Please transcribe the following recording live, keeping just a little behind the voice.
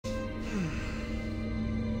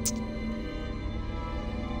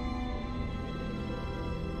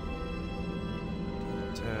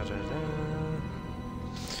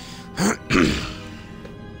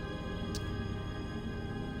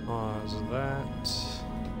that.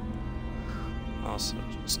 Also,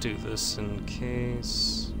 just do this in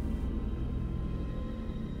case.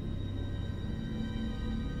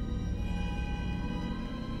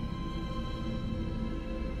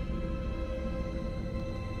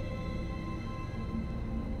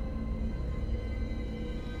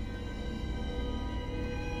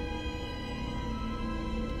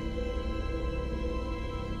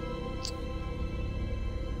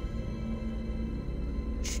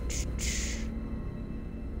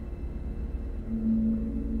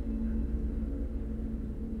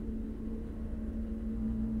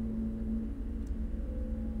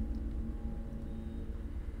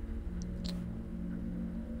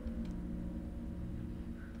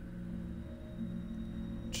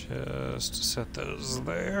 Just set those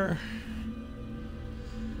there.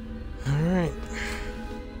 All right.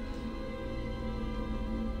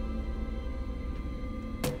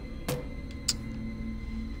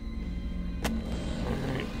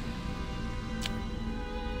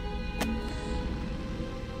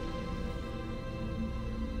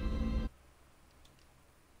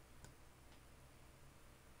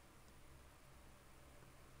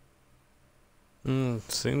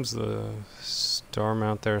 Seems the storm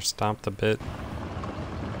out there stopped a bit.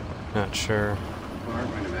 Not sure.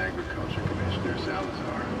 Department of Agriculture Commissioner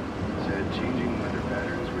Salazar said changing weather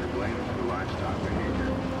patterns were to blame for the livestock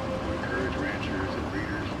behavior. We encourage ranchers and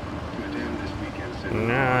breeders to attend this weekend's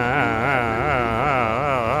seminar.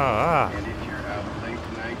 And if you're out late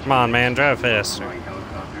tonight, come on, man, drive faster.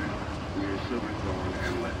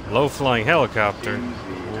 Low-flying helicopter.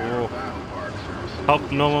 Whoa.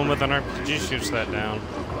 Hope no one with an RPG shoots that down.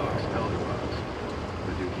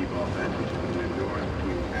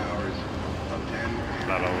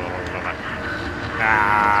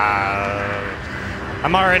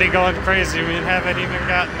 I'm already going crazy. We haven't even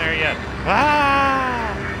gotten there yet. Ah!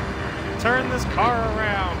 Turn this car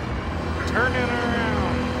around. Turn it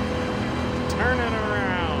around. Turn it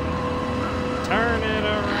around. Turn it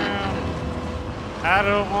around. I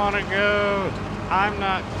don't want to go. I'm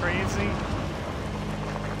not crazy.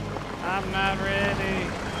 I'm not ready.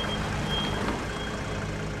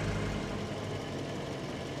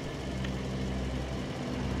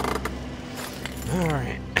 All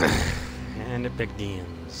right. And it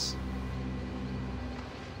begins.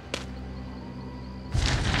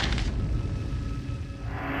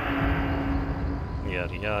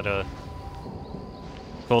 Yada yada.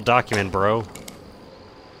 Full document, bro.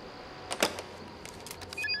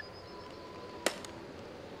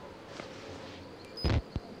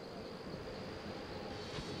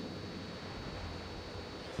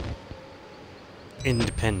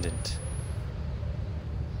 Independent.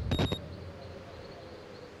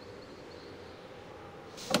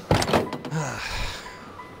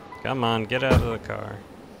 Come on, get out of the car.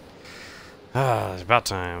 Ah, it's about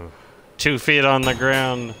time. 2 feet on the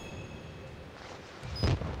ground.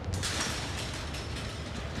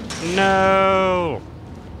 No!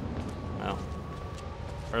 Well,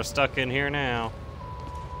 we're stuck in here now.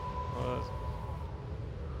 What?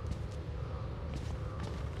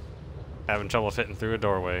 Having trouble fitting through a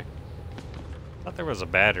doorway. Thought there was a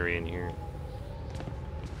battery in here.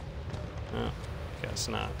 Oh, guess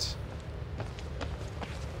not.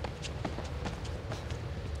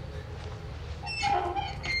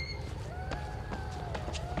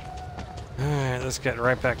 Alright, let's get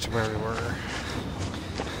right back to where we were.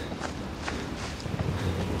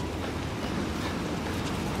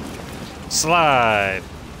 Slide!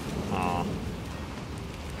 Aw.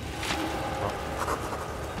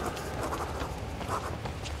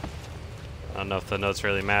 I don't know if the notes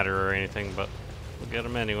really matter or anything, but we'll get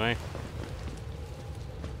them anyway.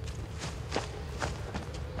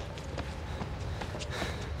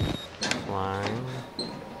 Climb.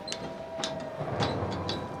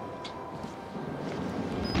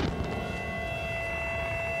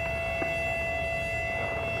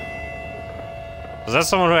 Was that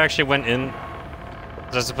someone who actually went in?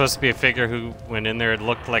 Was that supposed to be a figure who went in there? It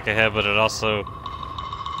looked like a head, but it also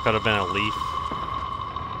could have been a leaf.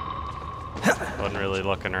 Wasn't really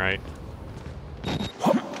looking right.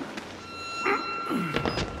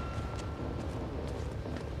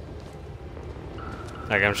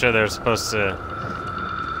 Like, I'm sure they're supposed to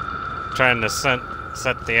trying to set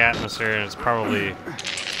the atmosphere, and it's probably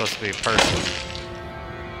supposed to be a person.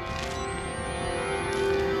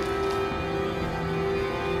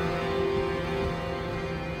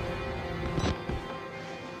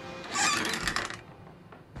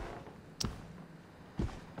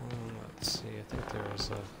 Let's see, I think there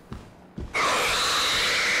was a...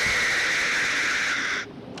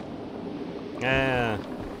 Yeah.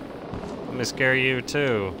 Let me scare you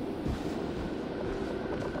too.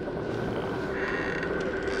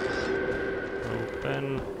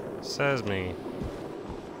 Nothing says me.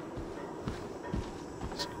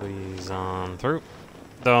 Squeeze on through.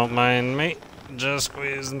 Don't mind me. Just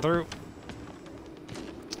squeezing through.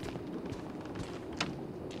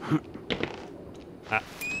 Ah.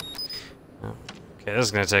 Okay, this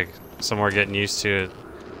is gonna take some more getting used to it.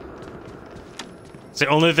 It's the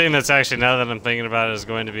only thing that's actually, now that I'm thinking about it, is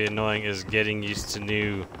going to be annoying is getting used to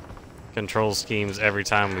new control schemes every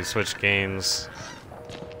time we switch games.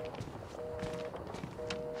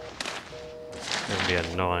 It'd be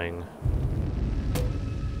annoying.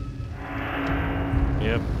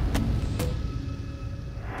 Yep.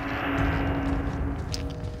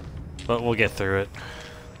 But we'll get through it.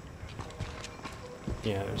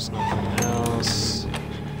 Yeah, there's nothing else.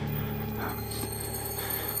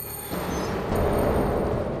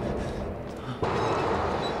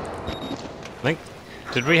 I think,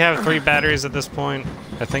 did we have 3 batteries at this point?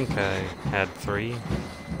 I think I had 3.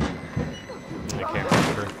 I can't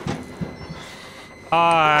remember.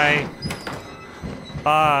 Bye!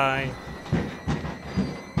 Bye!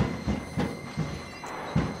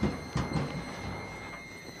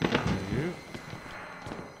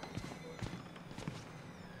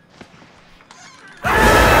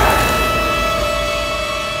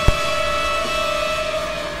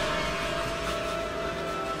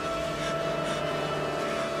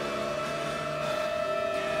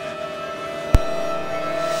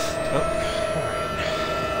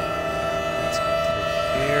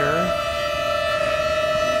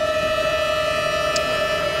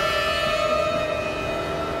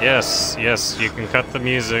 Yes, yes, you can cut the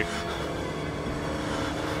music.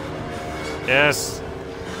 Yes.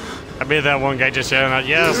 I made that one guy just shouting out,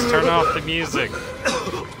 yes, turn off the music.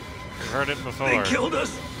 I've heard it before. They killed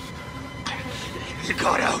us. You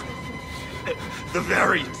got out. The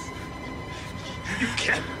variants. You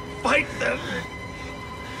can't fight them.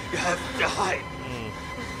 You have to hide.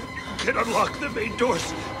 You can unlock the main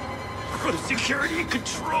doors from security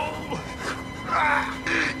control.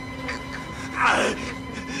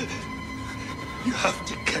 You have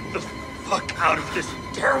to get the fuck out of this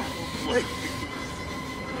terrible place.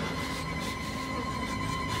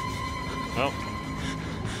 Well,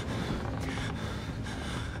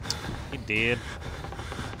 he did.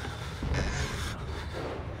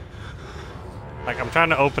 Like, I'm trying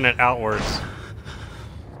to open it outwards,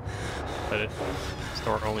 but this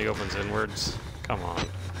door only opens inwards. Come on.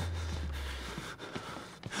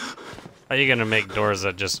 How are you gonna make doors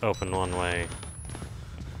that just open one way?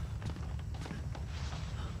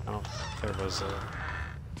 I don't think there was a...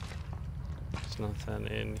 There's nothing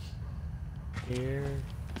in here.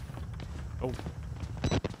 Oh.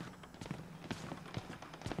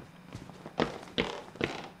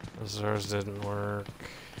 Those doors didn't work.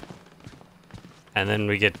 And then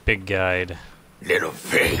we get Big Guide. Little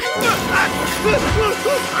pig.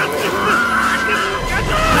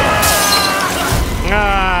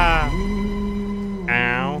 Ah!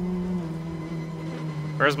 Ow.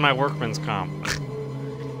 Where's my workman's comp?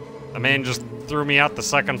 The man just threw me out the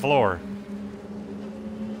 2nd floor.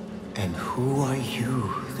 And who are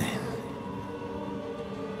you, then?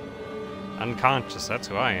 Unconscious, that's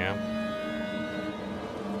who I am.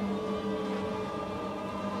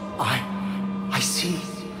 I see.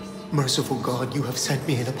 Merciful God, you have sent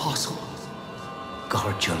me an apostle.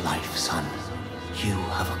 Guard your life, son. You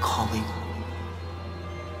have a calling.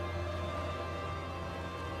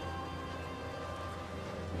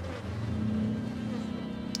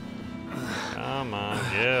 Come on,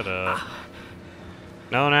 get up.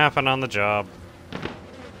 No napping on the job.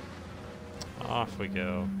 Off we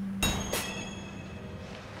go.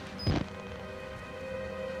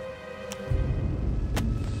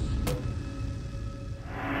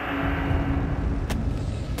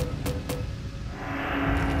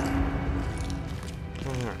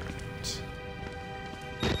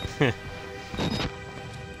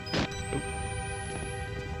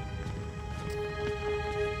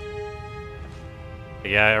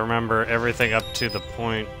 Yeah, I remember everything up to the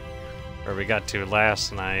point where we got to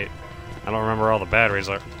last night. I don't remember all the batteries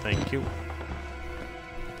are. Thank you.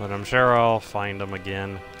 But I'm sure I'll find them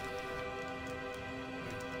again.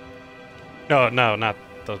 No, not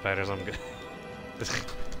those batteries. I'm good.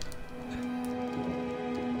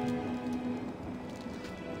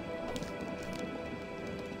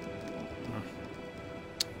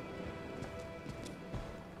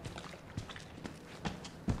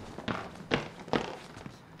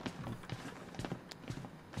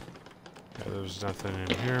 There's nothing in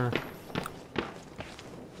here.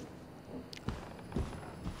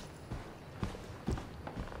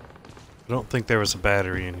 I don't think there was a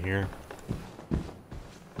battery in here.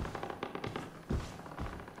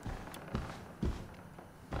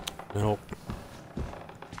 Nope.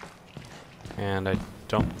 And I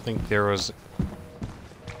don't think there was...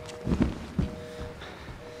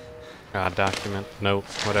 document. Nope.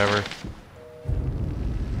 Whatever.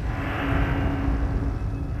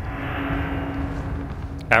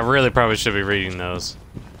 I really probably should be reading those.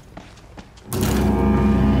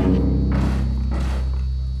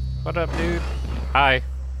 What up, dude? Hi.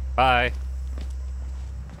 Bye.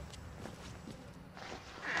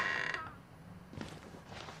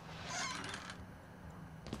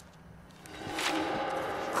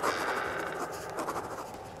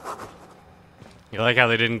 You like how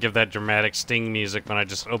they didn't give that dramatic sting music when I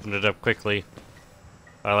just opened it up quickly?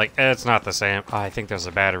 I like, it's not the same. Oh, I think there's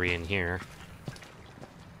a battery in here.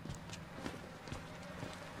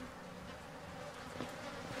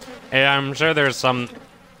 Hey, I'm sure there's some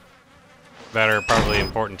that are probably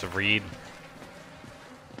important to read.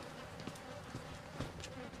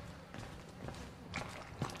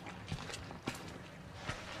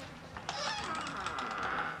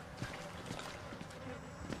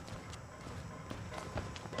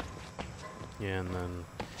 Yeah, and then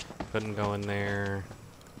couldn't go in there.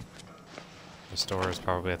 The store is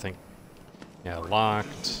probably, I think, yeah,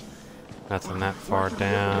 locked. Nothing that far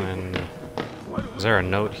down, and is there a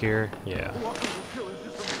note here? Yeah.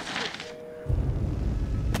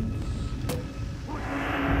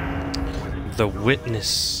 The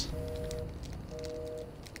witness.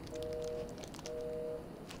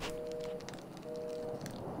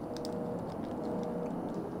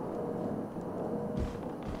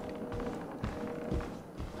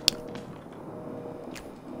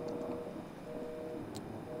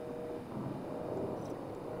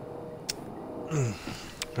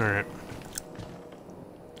 All right.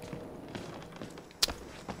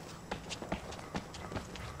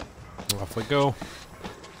 Off we go.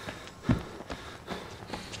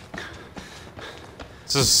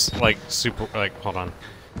 This is like super, like, hold on.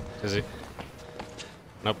 Is it?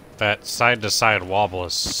 Nope, that side to side wobble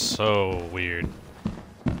is so weird.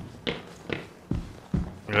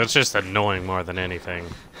 It's just annoying more than anything.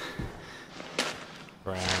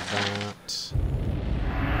 Grab that.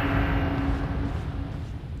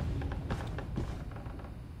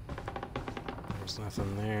 There's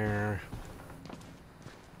nothing there.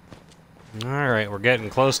 Alright, we're getting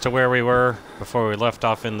close to where we were before we left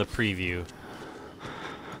off in the preview.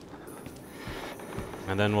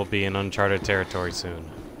 And then we'll be in uncharted territory soon.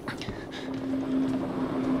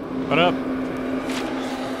 What up?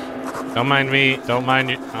 Don't mind me. Don't mind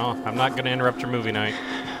you. No, I'm not gonna interrupt your movie night.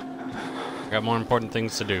 I got more important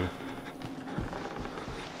things to do.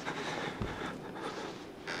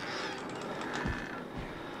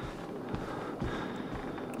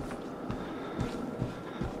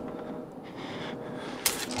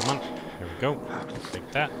 Come on. There we go.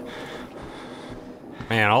 Take that.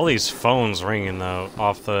 Man, all these phones ringing though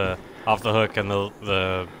off the hook, and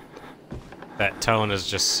that tone is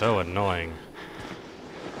just so annoying.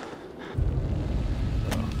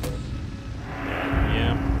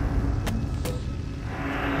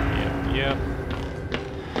 Yep.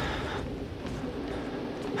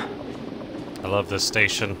 I love this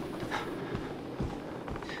station.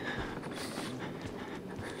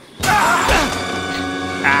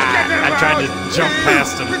 I tried to jump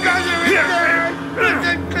past him.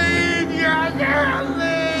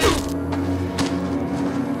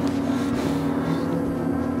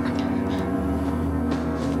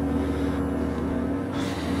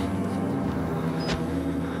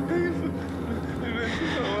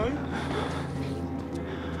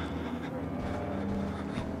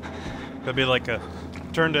 It'd be like a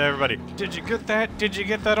turn to everybody. Did you get that? Did you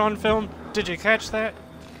get that on film? Did you catch that?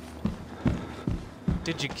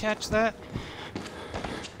 Did you catch that?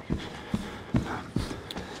 There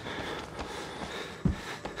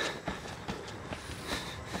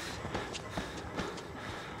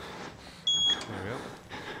we go.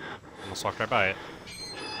 Almost walked right by it.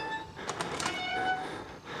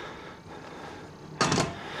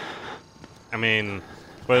 I mean,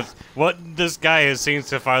 with what this guy has seen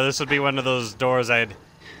so far, this would be one of those doors I'd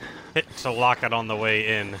hit to lock it on the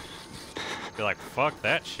way in. Be like, fuck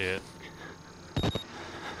that shit.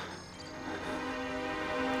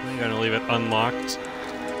 I'm gonna leave it unlocked.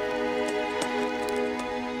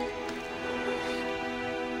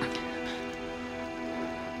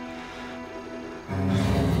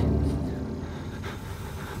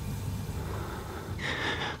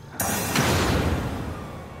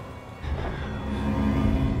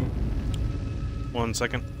 One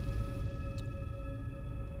second.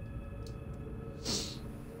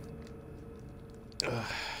 Ugh.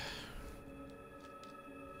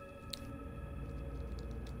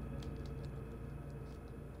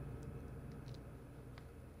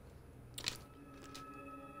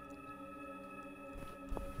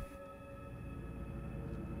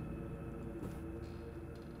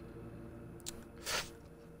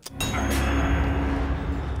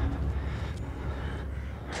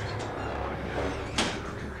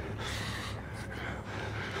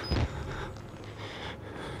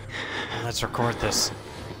 Let's record this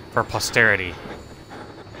for posterity.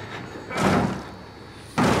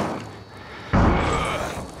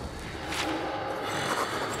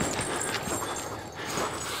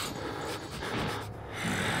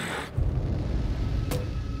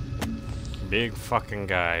 Big fucking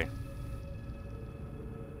guy.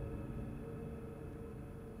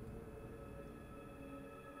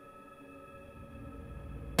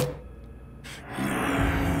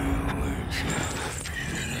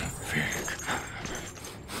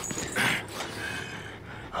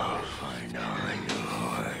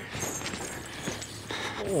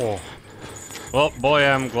 Oh. Well, boy,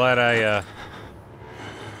 I'm glad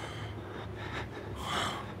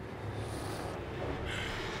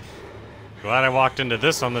glad I walked into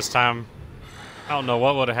this one this time. I don't know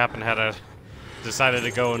what would have happened had I decided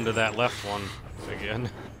to go into that left one again.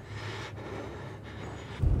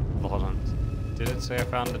 Hold on. Did it say I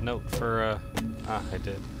found a note for, I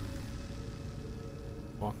did.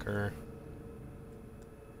 Walker.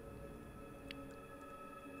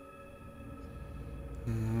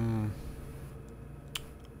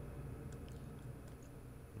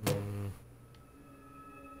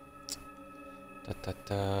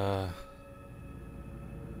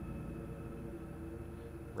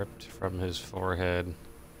 Ripped from his forehead.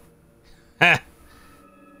 Ha!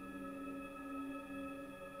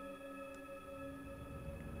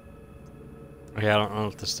 Yeah, I don't know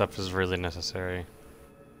if this stuff is really necessary.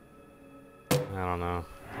 I don't know.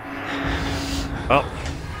 Oh!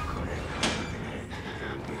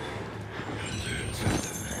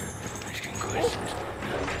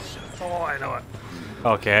 Oh, I know it.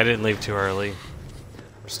 Okay, I didn't leave too early.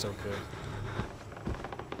 We're still good.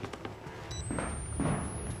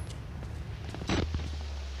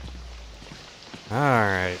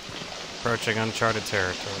 Alright. Approaching uncharted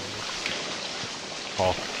territory.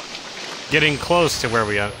 Oh. Getting close to where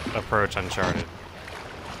we approach uncharted.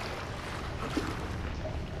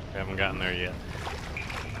 We haven't gotten there yet.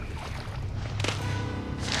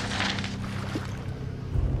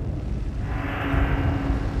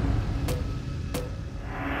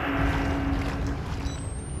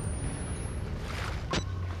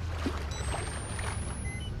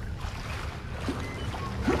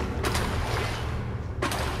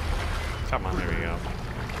 Come on, there we go.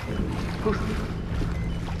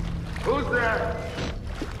 Who's there?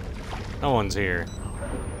 No one's here.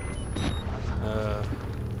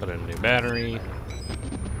 Put in a new battery.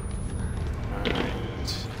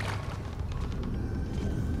 Alright.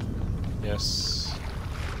 Yes.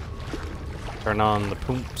 Turn on the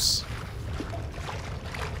pumps.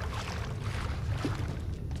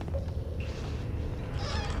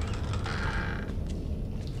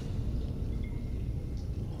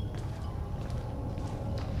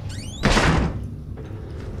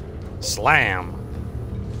 Slam!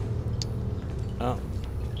 Oh.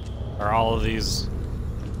 Are all of these...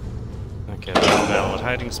 Okay, valid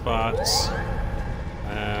hiding spots.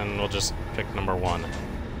 And we'll just pick number 1.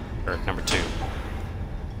 Or number 2.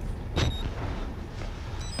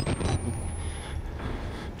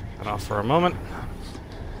 Cut off for a moment.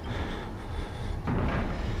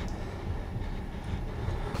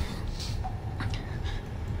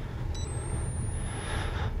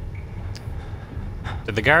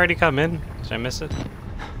 Did the guy already come in? Did I miss it?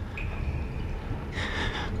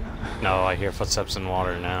 No, I hear footsteps in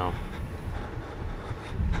water now.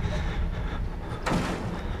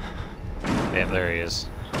 Yeah, there he is.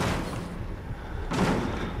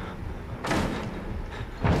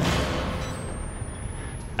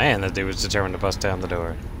 Man, that dude was determined to bust down the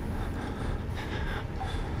door.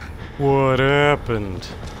 What happened?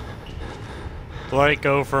 Light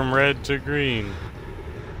go from red to green.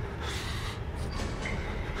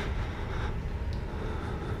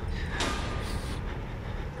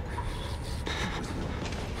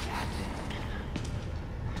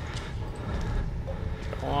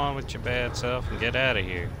 Go on with your bad self and get out of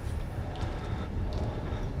here.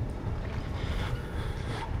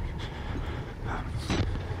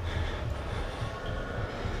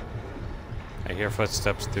 I hear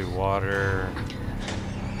footsteps through water.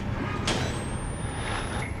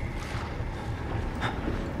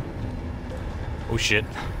 Oh shit.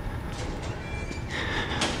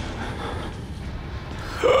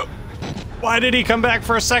 Why did he come back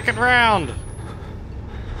for a second round?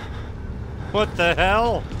 What the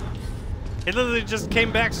hell? He literally just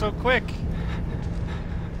came back so quick.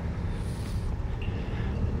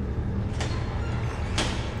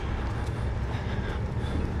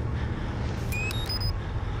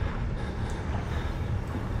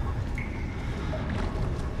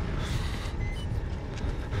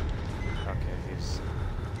 Okay, he's...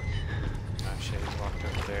 Oh shit, he's walked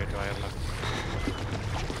over there. Do I have enough?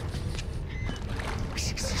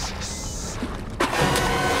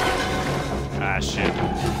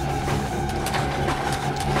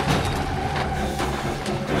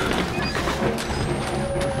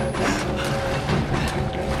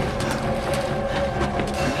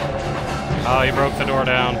 Oh, he broke the door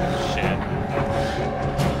down. Shit.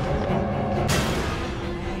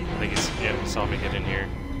 I think he saw me get in here.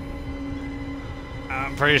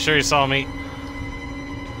 I'm pretty sure he saw me.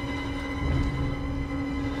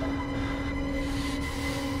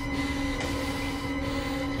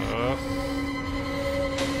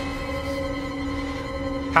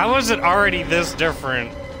 How is it already this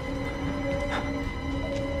different?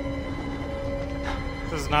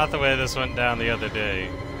 This is not the way this went down the other day.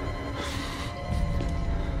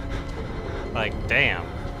 Like, damn.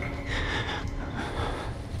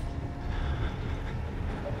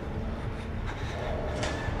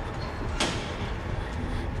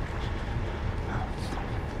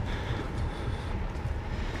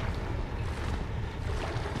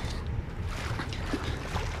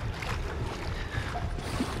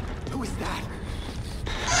 Who is that?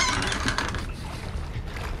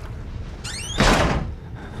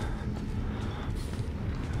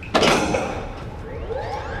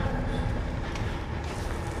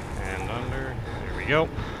 Go.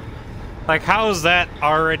 Like, how is that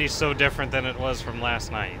already so different than it was from last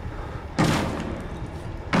night?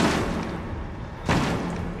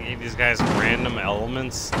 You gave these guys random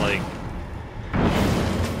elements, like...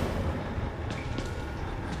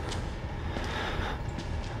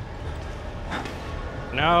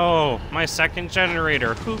 No! My second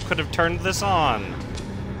generator! Who could have turned this on?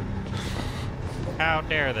 How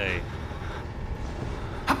dare they?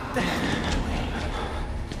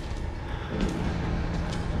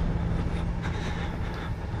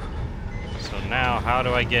 Now, how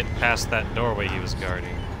do I get past that doorway he was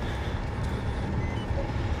guarding?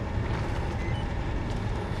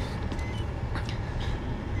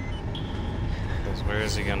 Because where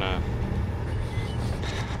is he gonna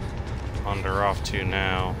wander off to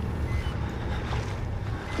now?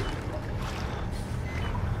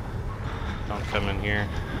 Don't come in here.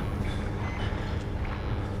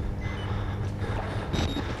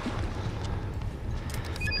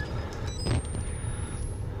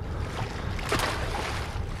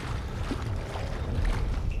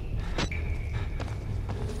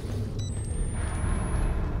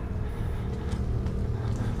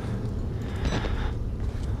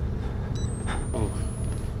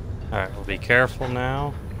 Alright, we'll be careful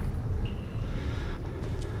now.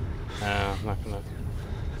 I'm not gonna...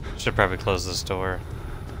 Should probably close this door.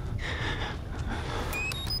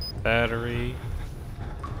 Battery.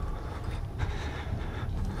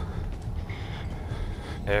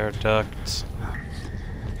 Air duct.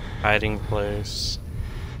 Hiding place.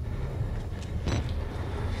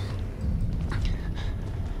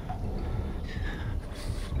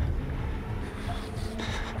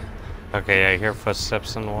 Okay, I hear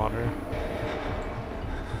footsteps in water.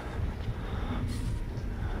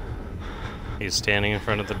 He's standing in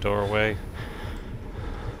front of the doorway.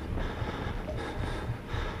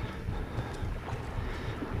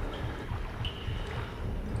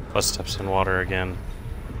 Footsteps in water again.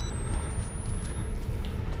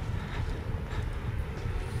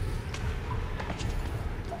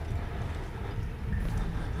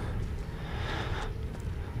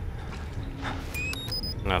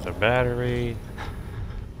 Another battery.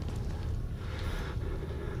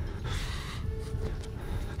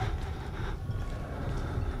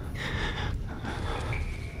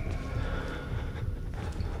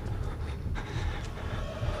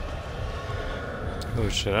 Oh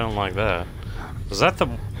shit, I don't like that. Was that the...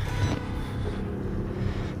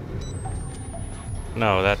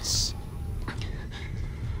 No, that's...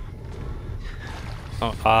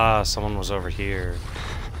 Oh, someone was over here.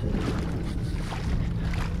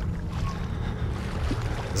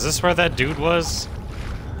 Is this where that dude was?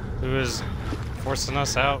 Who was forcing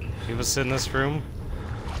us out? He was in this room?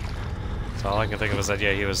 So all I can think of is that,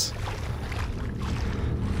 yeah, he was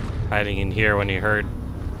hiding in here when he heard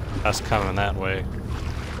us coming that way.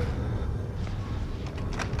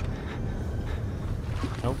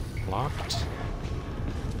 Nope, locked.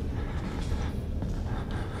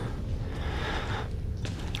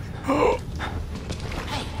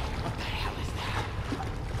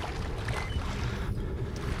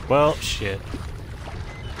 Well, shit.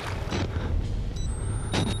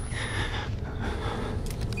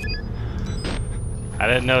 I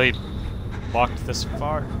didn't know he walked this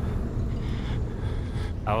far.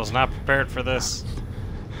 I was not prepared for this.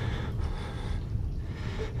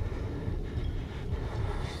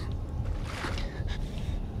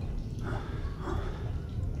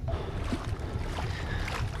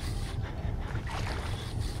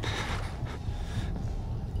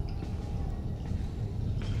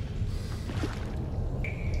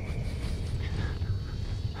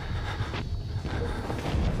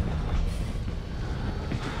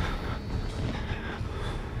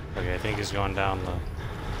 Okay, I think he's going down the...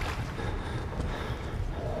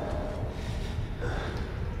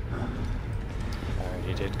 Alright,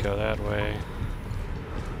 he did go that way.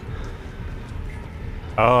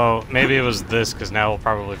 Oh, maybe it was this, because now he'll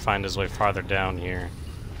probably find his way farther down here.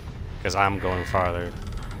 Because I'm going farther.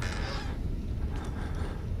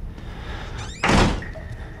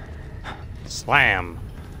 Slam!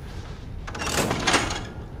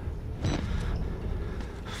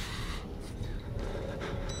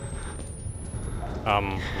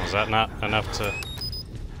 Was that not enough to...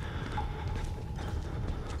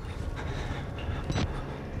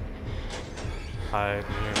 hide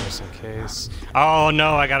here just in case? Oh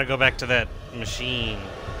no, I gotta go back to that machine.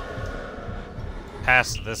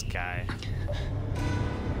 Past this guy.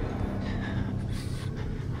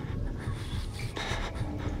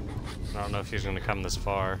 I don't know if he's gonna come this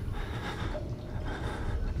far.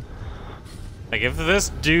 Like, if this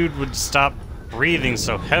dude would stop breathing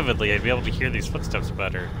so heavily, I'd be able to hear these footsteps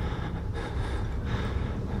better.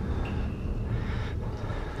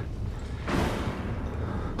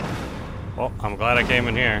 Well, I'm glad I came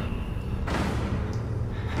in here.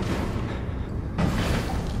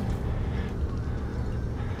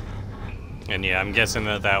 And yeah, I'm guessing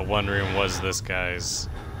that that one room was this guy's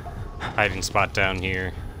hiding spot down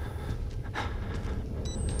here.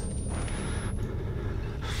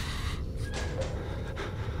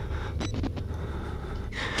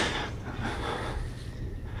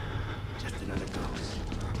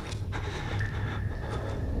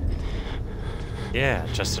 Yeah,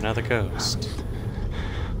 just another ghost.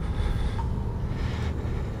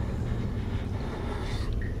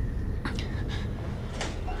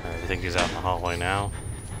 I think he's out in the hallway now.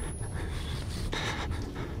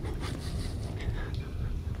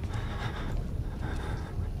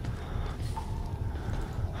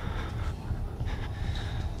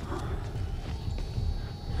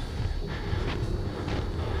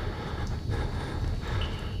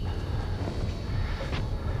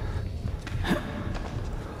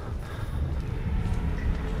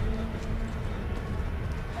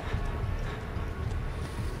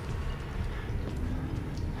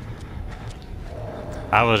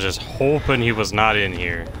 I was just hoping he was not in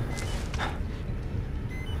here.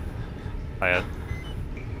 Hiya.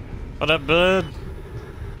 What up, bud?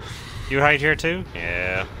 You hide here too?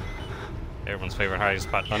 Yeah. Everyone's favorite hiding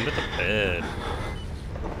spot, under the bed.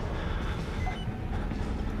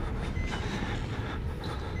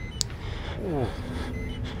 Ooh.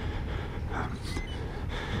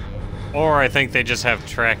 Or I think they just have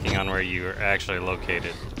tracking on where you are actually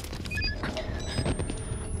located.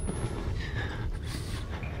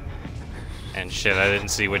 And shit, I didn't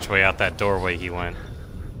see which way out that doorway he went.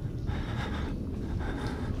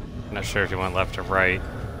 Not sure if he went left or right.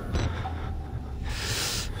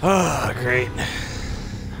 Oh, great.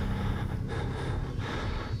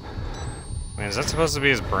 Man, is that supposed to be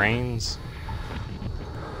his brains?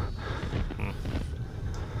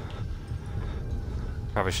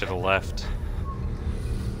 Probably should have left.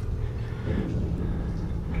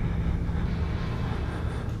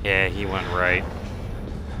 Yeah, he went right.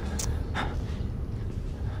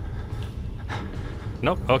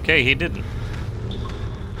 Nope, okay, he didn't.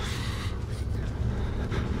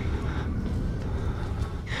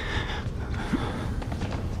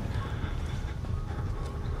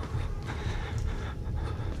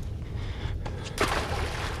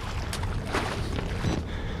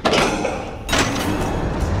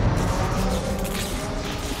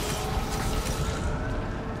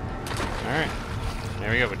 Alright,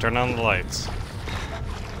 there we go, we turn on the lights.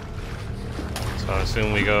 So I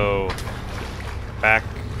assume we go back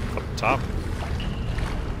up top.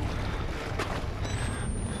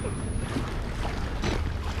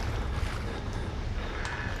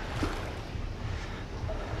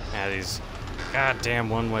 Yeah, these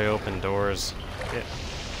goddamn one-way open doors. Yeah.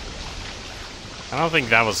 I don't think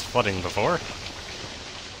that was flooding before.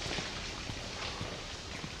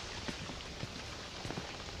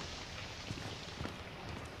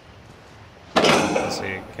 Let's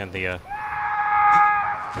see, can the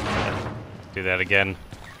do that again.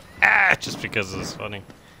 Ah, just because it's funny.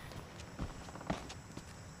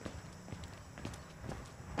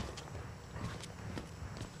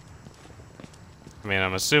 I mean,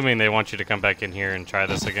 I'm assuming they want you to come back in here and try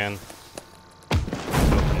this again.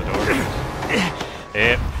 Open the door.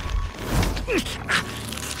 Yep.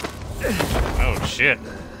 Oh, shit.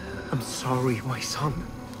 I'm sorry, my son.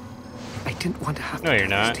 I didn't want to have No, to you're do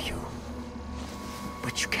this not. to you.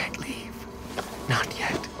 But you can't leave. Not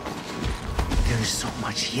yet. There is so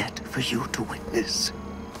much yet for you to witness.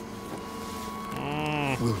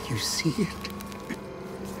 Will you see it?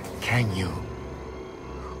 Can you?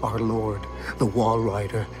 Our Lord, the Wall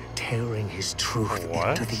Rider, tearing his truth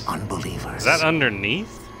What? into the unbelievers. Is that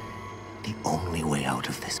underneath? The only way out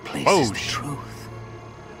of this place Oh, is the truth.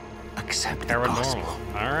 Accept the gospel,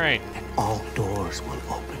 Paranormal. Alright. and all doors will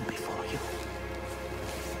open before you.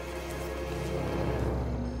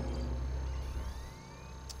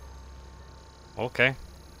 Okay.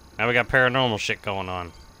 Now we got paranormal shit going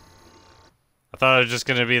on. I thought it was just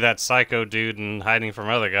gonna be that psycho dude and hiding from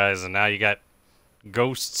other guys, and now you got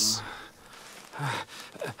ghosts.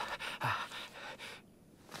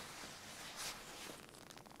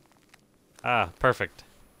 Ah, perfect.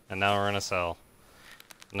 And now we're in a cell.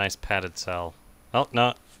 Nice padded cell. Oh,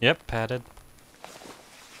 no. Yep, padded.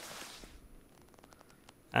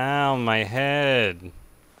 Ow, my head.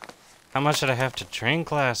 How much did I have to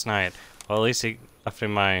drink last night? Well, at least he left me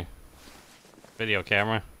my video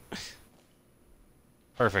camera.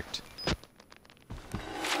 Perfect.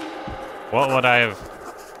 What would I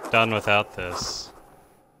have done without this?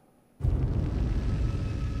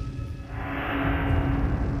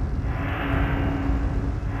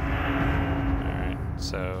 Alright,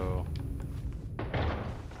 so...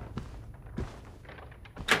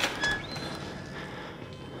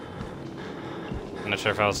 I'm not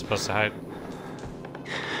sure if I was supposed to hide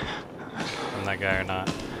from that guy or not.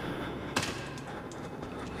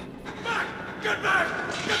 Back! Get back!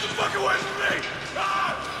 Get the fuck away from me!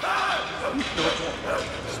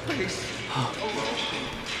 Space.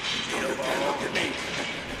 Look at me.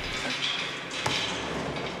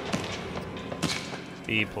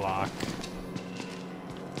 B block.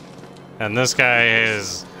 And this guy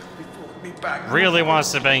is really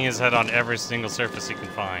wants to bang his head on every single surface he can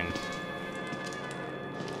find.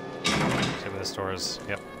 Maybe this door is,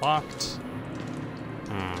 yep, locked.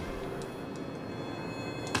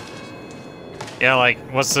 Yeah, like,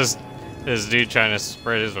 what's this dude trying to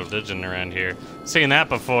spread his religion around here? Seen that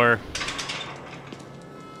before.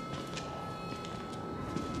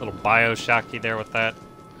 Little Bioshocky there with that.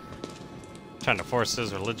 Trying to force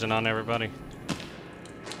his religion on everybody.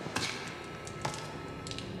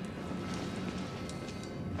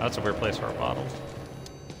 That's a weird place for a bottle.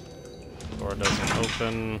 Door doesn't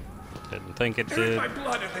open. Didn't think it did. My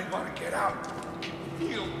blood if they want to get out.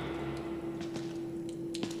 Heal.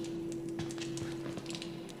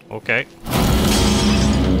 Okay.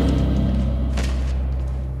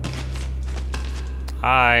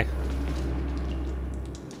 Hi.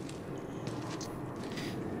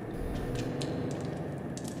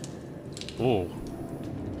 Ooh.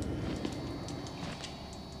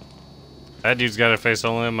 That dude's got a face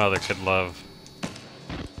only a mother could love.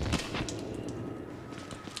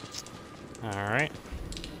 Alright.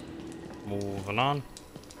 Moving on.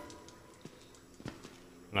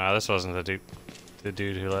 No, this wasn't the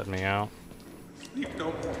dude who let me out. Leave no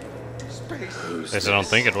more. Space. At least I don't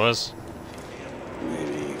think it was.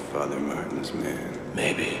 Maybe Father Martin's man.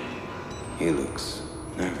 Maybe. He looks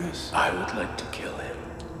nervous. I would like to kill him.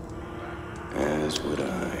 As would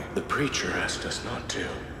I. The preacher asked us not to.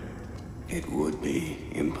 It would be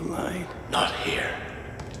impolite. Not here.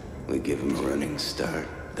 We give him a running start.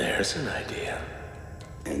 There's an idea.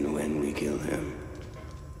 And when we kill him,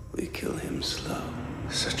 we kill him slow.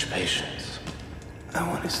 Such patience. I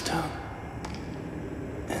want his tongue.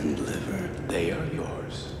 And liver. They are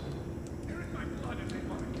yours.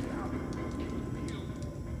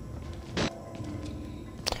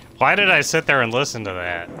 Why did I sit there and listen to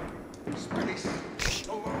that? Space.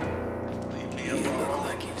 Leave me You alone. look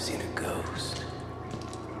like you've seen a ghost.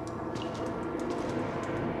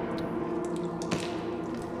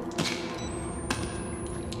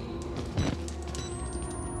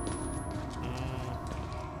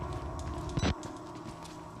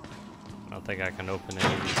 I don't think I can open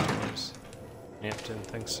any of these doors. Yep, didn't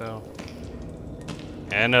think so.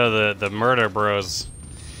 Yeah, I know the murder bros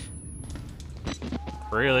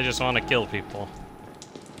really just want to kill people.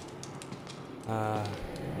 I'm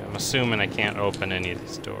assuming I can't open any of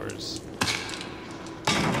these doors.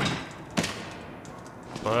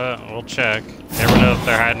 But we'll check. Never know if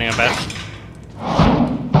they're hiding a bet.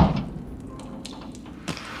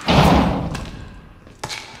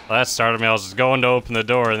 Well, that started me. I was just going to open the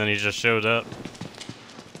door and then he just showed up.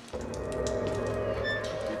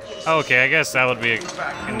 Okay, I guess that would be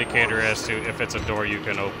an indicator as to if it's a door you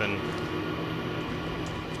can open.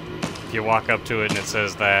 If you walk up to it and it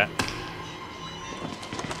says that.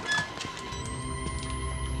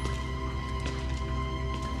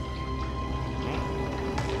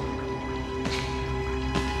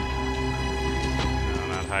 No,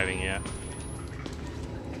 not hiding yet.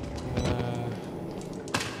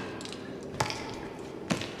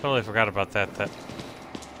 Totally forgot about that.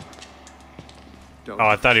 Don't Oh,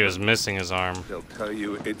 I thought he was missing his arm. They'll tell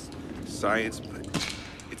you it's science, but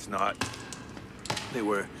it's not. They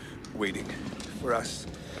were waiting for us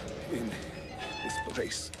in this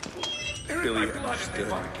place. They really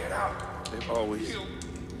understood. They've always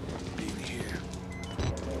been here.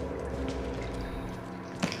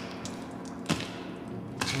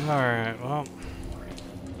 Alright, well.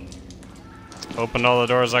 Opened all the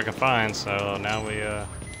doors I could find, so now we go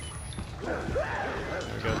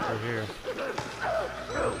through here.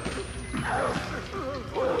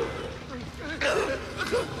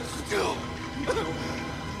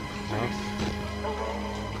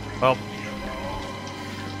 Well,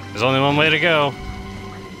 there's only one way to go.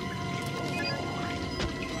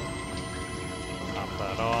 Pop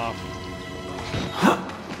that off.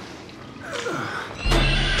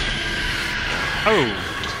 Oh!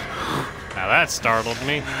 Now that startled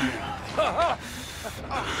me. God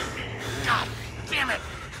damn it!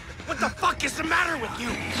 What the fuck is the matter with you?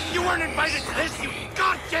 You weren't invited to this, you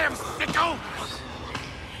goddamn sicko!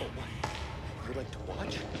 You like to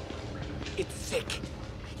watch? It's sick.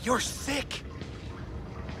 You're sick.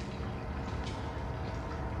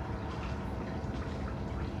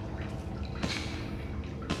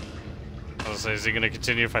 I was say, is he gonna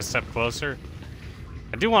continue if I step closer?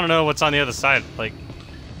 I do want to know what's on the other side. Like,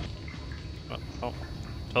 oh,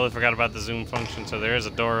 totally forgot about the zoom function. So there is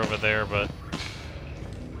a door over there, but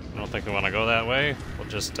I don't think we want to go that way. We'll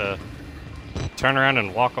just turn around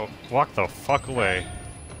and walk the fuck away.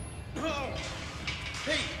 Oh,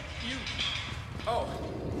 hey, you. Oh,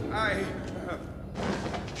 I.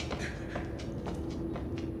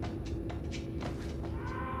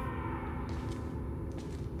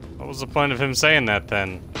 What was the point of him saying that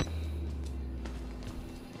then?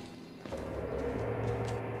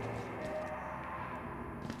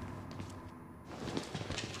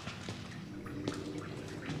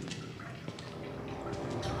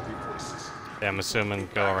 Yeah, I'm assuming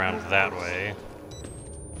go around that way.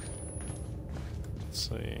 Let's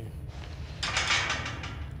see.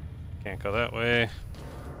 Can't go that way.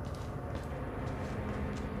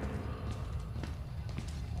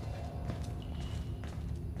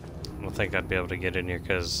 I don't think I'd be able to get in here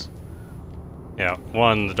because, yeah,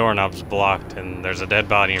 one, the doorknob's blocked and there's a dead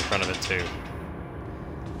body in front of it too.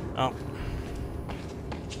 Oh.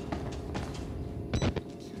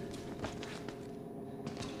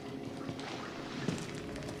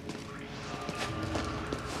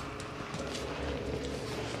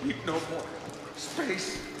 No more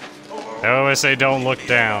space. They always say don't look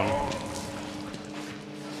down.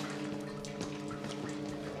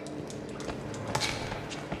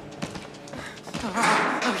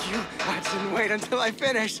 Oh, you! I didn't wait until I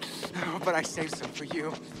finished. Oh, but I saved some for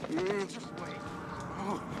you. Just wait.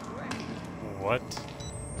 Oh. What?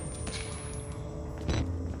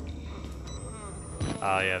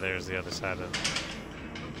 Oh yeah, there's the other side of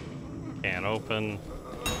it. Can't open.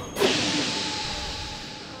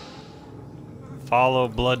 Follow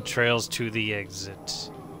blood trails to the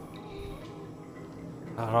exit.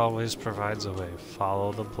 God always provides a way.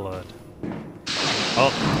 Follow the blood.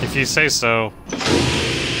 Oh, if you say so.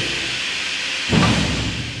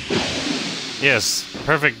 Yes,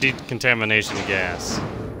 perfect decontamination gas.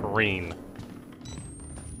 Green.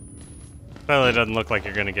 Well, it doesn't look like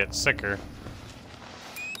you're gonna get sicker.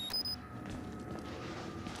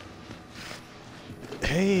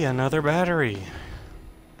 Hey, another battery.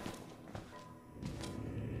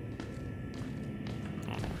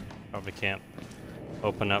 Probably can't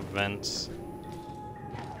open up vents.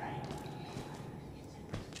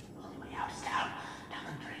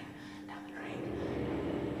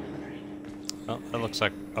 Well, that looks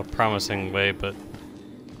like a promising way, but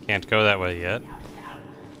can't go that way yet.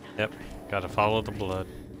 Yep, gotta follow the blood.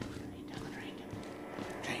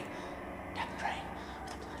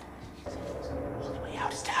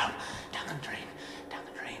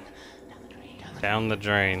 Down the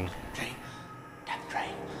drain.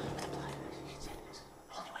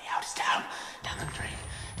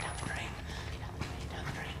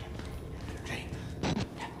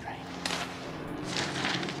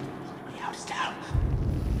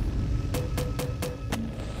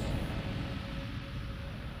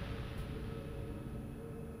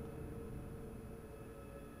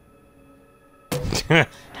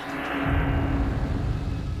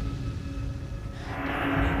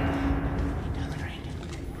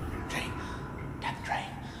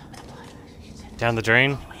 Down the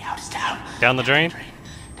drain? Down the drain?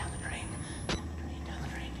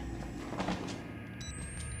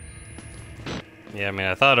 Yeah, I mean,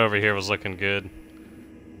 I thought over here was looking good.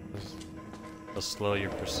 It'll slow your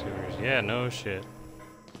pursuers. Yeah, no shit.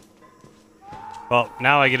 Well,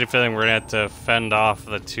 now I get a feeling we're gonna have to fend off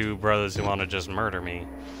the two brothers who want to just murder me.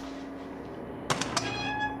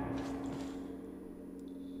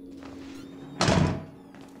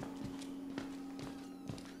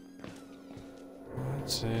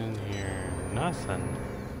 What's in here? Nothing.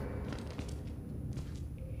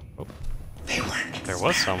 Oh. They weren't There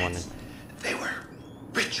was someone. They were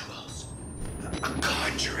rituals. A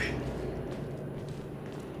conjuring.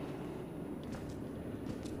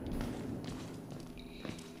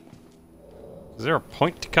 Is there a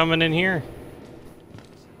point to coming in here?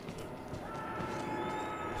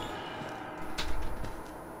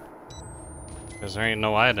 Because there ain't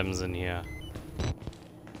no items in here.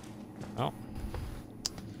 Oh.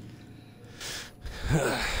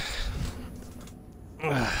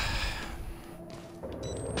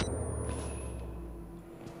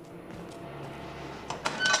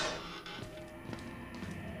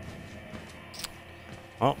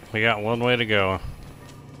 Well, we got one way to go.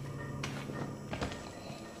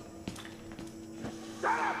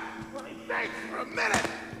 Shut up! Let me think for a minute!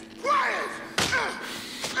 Quiet!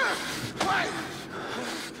 Quiet!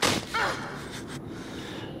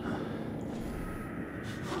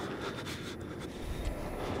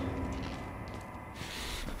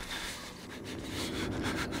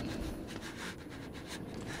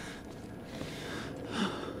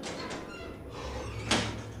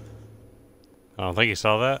 I don't think he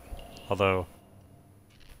saw that. Although,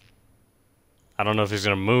 I don't know if he's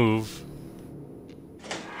gonna move.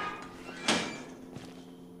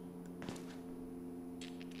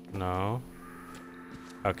 No.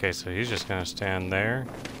 Okay, so he's just gonna stand there.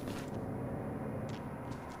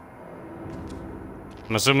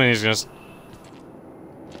 I'm assuming he's gonna...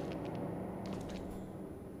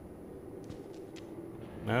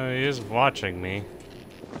 No, he is watching me.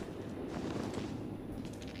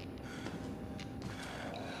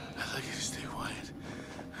 I'd like you to stay quiet.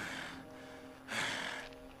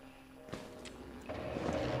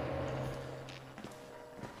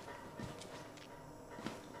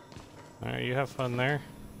 Alright, you have fun there.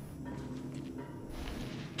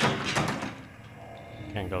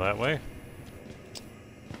 Can't go that way.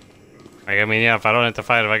 I mean, yeah, if I don't have to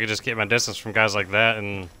fight, if I could just keep my distance from guys like that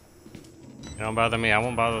and they don't bother me, I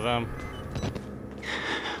won't bother them.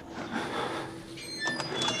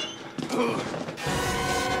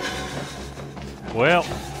 Well.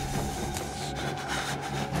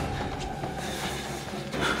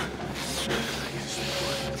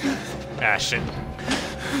 Ah, shit.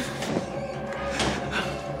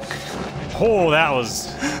 Oh, that was...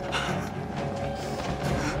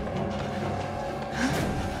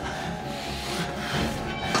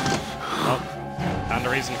 Well, found a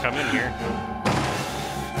reason to come in here.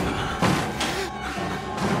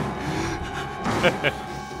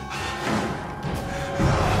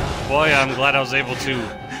 Boy, I'm glad I was able to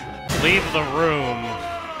leave the room,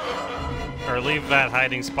 or leave that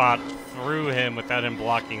hiding spot through him without him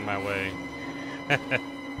blocking my way.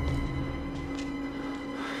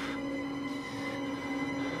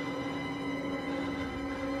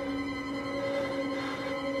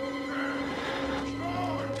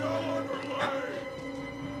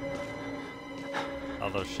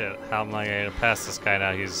 Although shit, how am I gonna pass this guy now?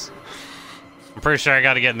 I'm pretty sure I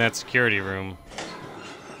gotta get in that security room.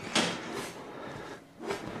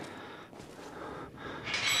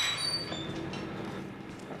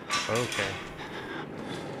 Okay.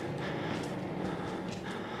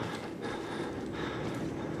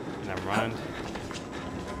 Never mind.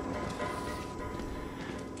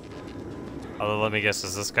 Although, let me guess,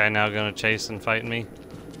 is this guy now gonna chase and fight me?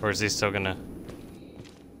 Or is he still gonna...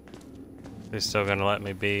 He's still gonna let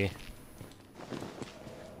me be?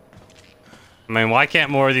 I mean, why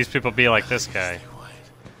can't more of these people be like this guy?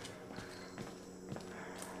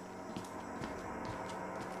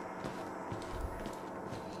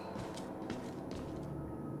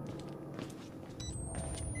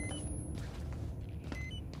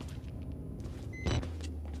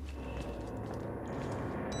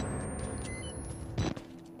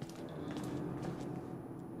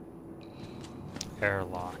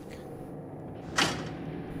 Airlock.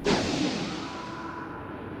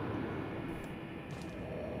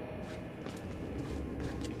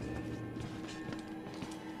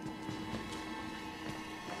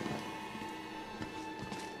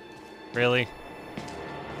 Really?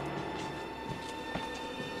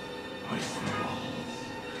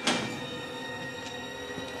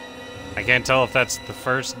 I can't tell if that's the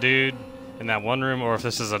first dude in that one room or if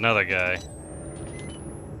this is another guy.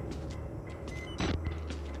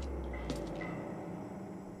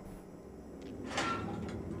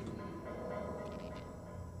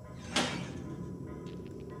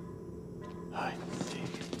 Hide.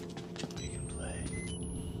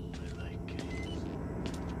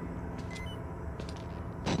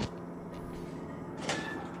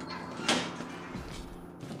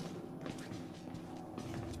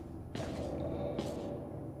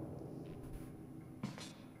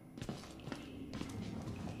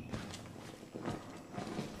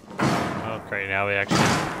 Great, now we actually...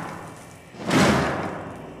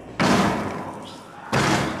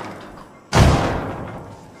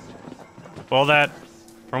 Well, that...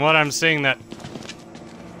 From what I'm seeing, that...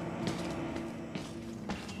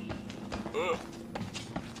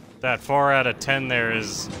 That 4 out of 10 there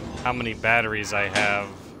is how many batteries I have.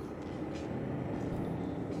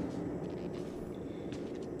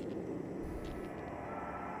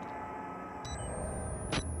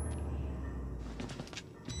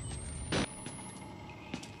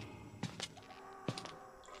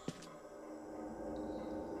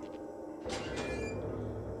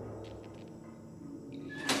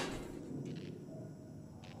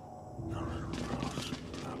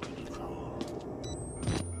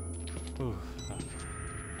 Ooh.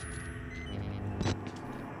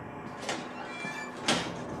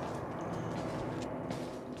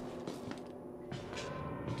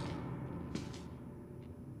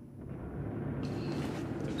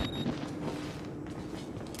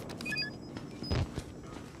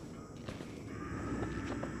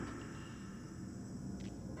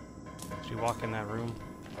 Did you walk in that room?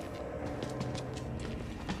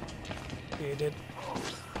 Yeah, you did.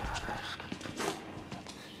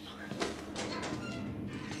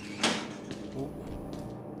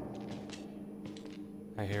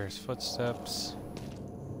 I hear his footsteps.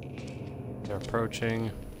 They're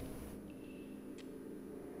approaching.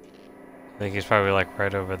 I think he's probably like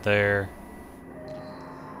right over there.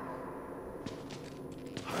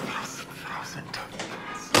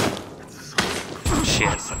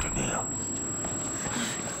 Shit.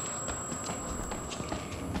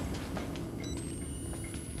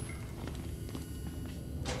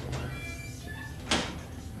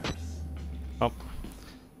 Oh.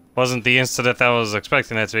 Wasn't the incident that I was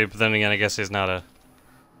expecting that to be, but then again, I guess he's not a...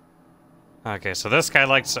 Okay, so this guy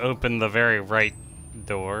likes to open the very right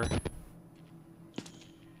door.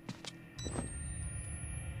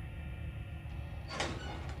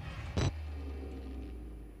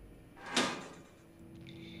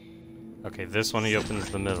 Okay, this one he opens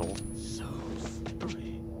the middle.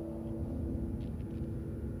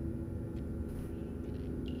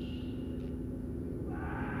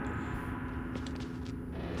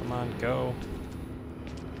 Come on, go.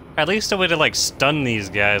 At least a way to, like, stun these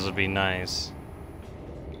guys would be nice.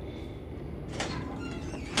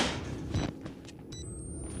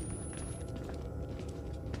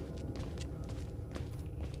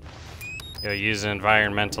 Yo, use an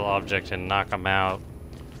environmental object and knock them out.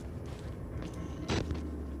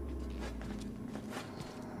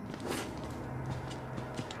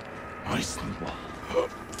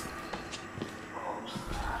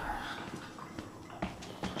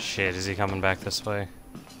 Shit, is he coming back this way?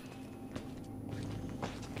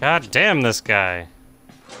 God damn this guy.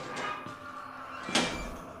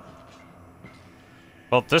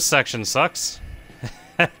 Well, this section sucks.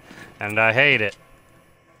 And I hate it.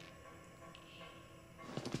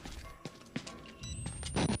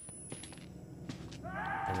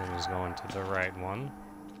 And then he's going to the right one.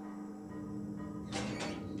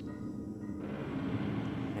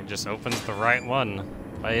 He just opens the right one.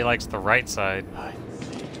 Why he likes the right side.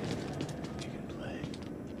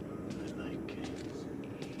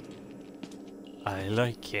 I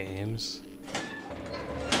like games.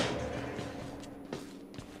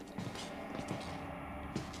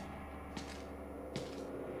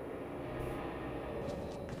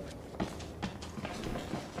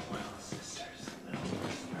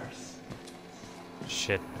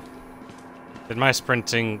 Shit. Did my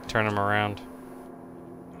sprinting turn him around?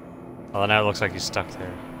 Well, now it looks like he's stuck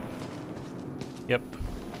there. Yep.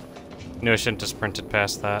 Knew I shouldn't have sprinted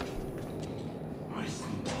past that.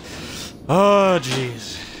 Oh,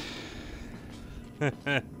 jeez.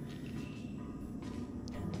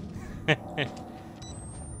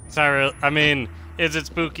 It's not real. I mean, is it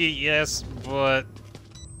spooky? Yes, but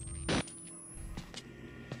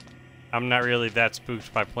I'm not really that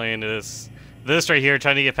spooked by playing this. This right here,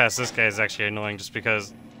 trying to get past this guy is actually annoying just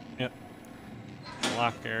because. Yep.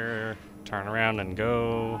 Locker, turn around and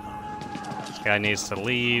go. This guy needs to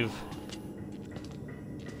leave.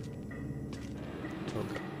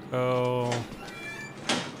 Go.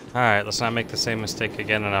 Alright, let's not make the same mistake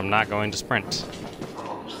again, and I'm not going to sprint.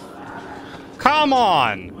 Come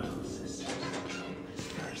on!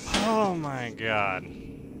 Oh my god.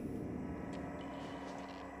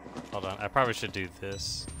 Hold on, I probably should do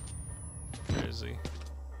this. Where is he?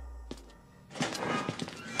 Do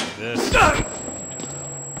this.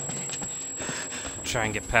 Try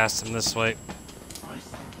and get past him this way.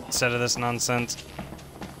 Instead of this nonsense.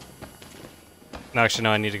 No, actually,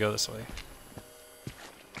 no, I need to go this way.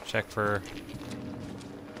 Check for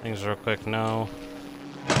things real quick. No.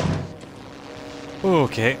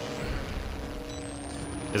 Okay.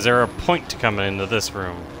 Is there a point to coming into this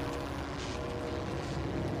room?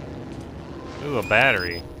 Ooh, a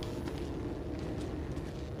battery.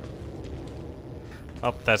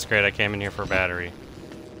 Oh, that's great. I came in here for a battery.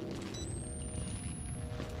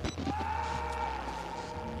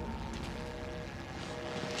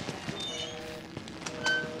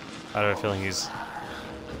 I have a feeling he's...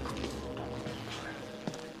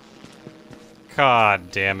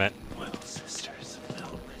 God damn it. Well, sisters,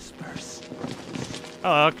 little whispers.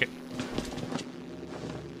 Oh, okay.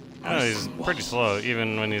 Oh, he's pretty slow,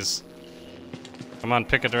 even when he's... Come on,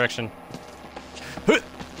 pick a direction.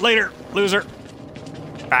 Later, loser!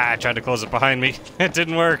 Ah, I tried to close it behind me. It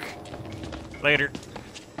didn't work. Later.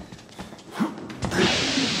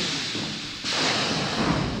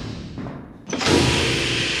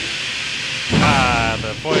 Ah,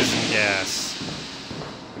 the poison gas.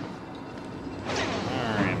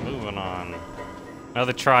 Alright, moving on.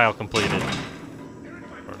 Another trial completed.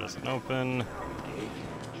 Door doesn't open.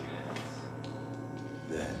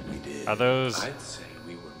 That we did. Are those... I'd say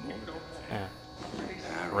we were more Yeah.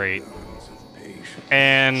 Great. patient.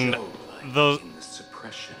 And those... In the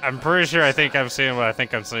suppression. I'm pretty sure I think I'm seeing what I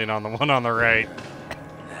think I'm seeing on the one on the right.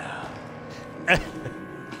 Yes.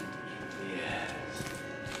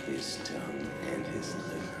 His tongue and his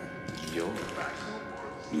liver. Your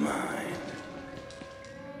mine.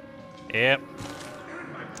 Yep.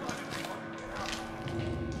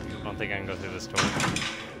 I don't think I can go through this door.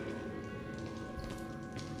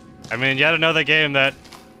 I mean, yet another game that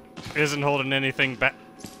isn't holding anything back.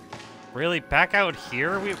 Really? Back out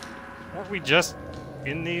here? Weren't we just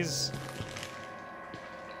in these?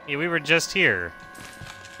 Yeah, we were just here.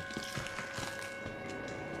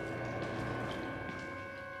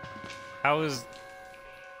 How is...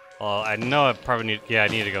 Well, I know I probably need... Yeah, I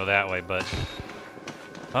need to go that way, but...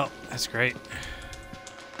 Oh, that's great.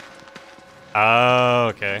 Oh,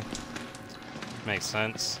 okay. Makes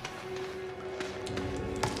sense.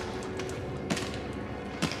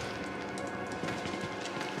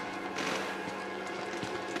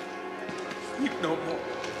 Sleep no more.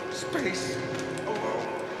 Space. Alone.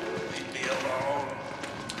 Leave me alone.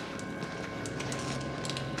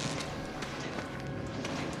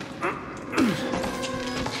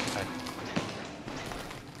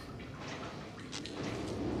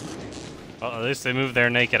 Well, at least they moved their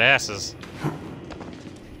naked asses.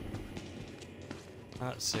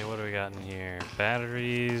 Let's see, what do we got in here?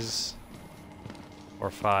 Batteries... or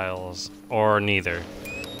files, or neither.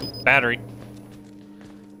 Battery.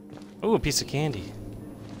 Ooh, a piece of candy.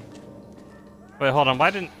 Wait, hold on, why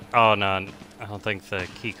didn't... Oh, no, I don't think the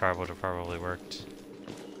key card would have probably worked.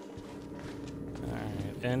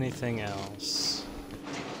 Alright, anything else?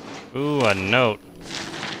 Ooh, a note.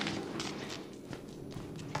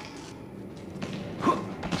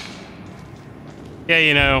 Yeah,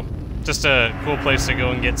 you know, just a cool place to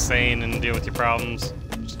go and get sane and deal with your problems.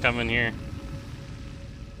 Just come in here.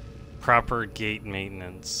 Proper gate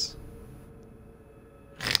maintenance.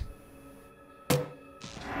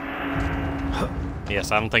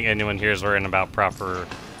 Yes, I don't think anyone here is worrying about proper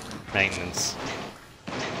maintenance.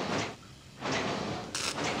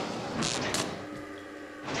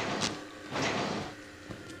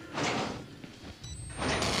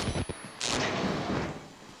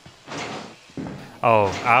 Oh,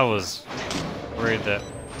 I was worried that...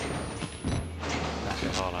 Okay,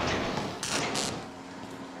 hold on.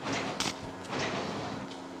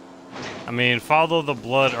 I mean, follow the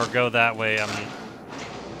blood or go that way. I'm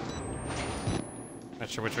not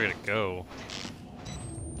sure which way to go.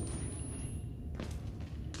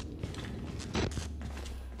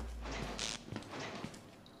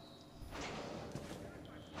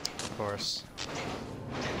 Of course.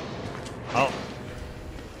 Oh.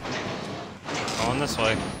 Going this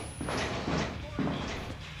way.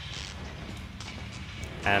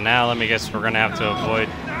 And now let me guess, we're gonna have to avoid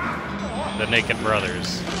the naked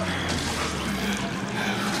brothers.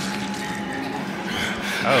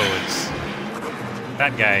 Oh, it's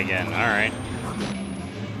that guy again. Alright.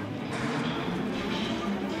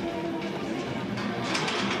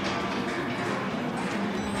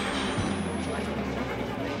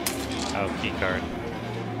 Oh, key card.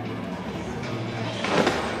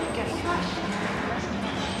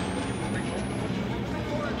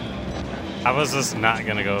 How was this not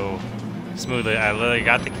gonna go smoothly? I literally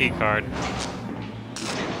got the key card.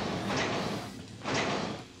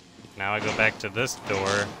 Now I go back to this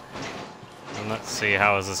door. And let's see,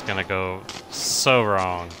 how is this gonna go so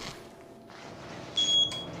wrong?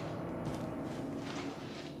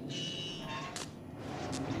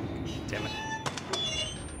 Damn it.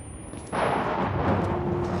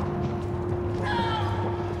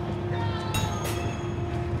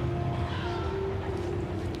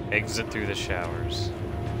 Exit through the showers.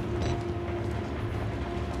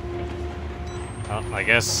 Well, I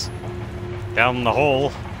guess down the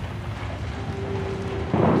hole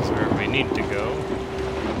is where we need to go.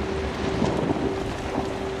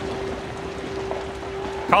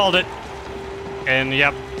 Called it. And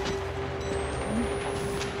yep.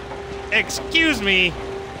 Excuse me.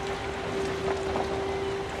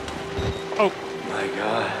 Oh. My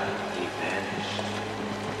God, he vanished.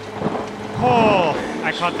 Oh,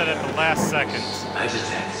 I caught that at the last second. I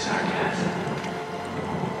detect sarcasm.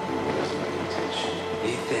 He wasn't paying attention.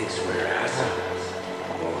 He thinks we're assholes.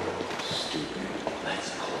 Or stupid. Let's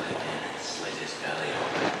pull him in and slit his belly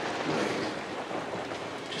open. Wait.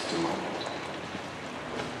 Just a moment.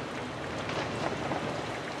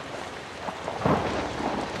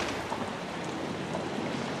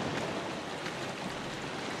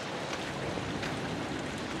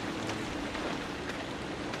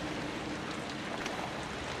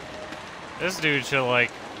 This dude should,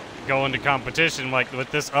 like, go into competition, like, with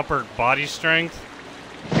this upper body strength,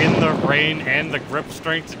 in the rain, and the grip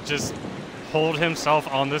strength to just hold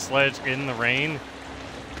himself on this ledge in the rain,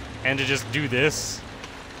 and to just do this.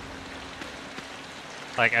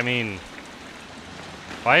 Like, I mean,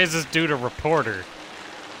 why is this dude a reporter?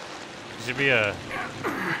 He should be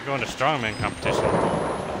going to strongman competition.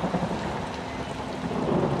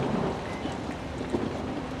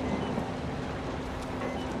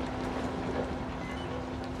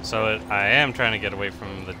 So I am trying to get away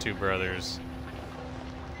from the two brothers.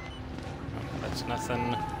 Oh, that's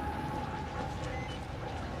nothing.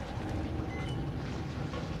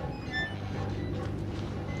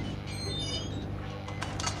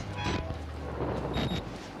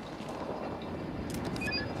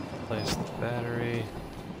 Place the battery.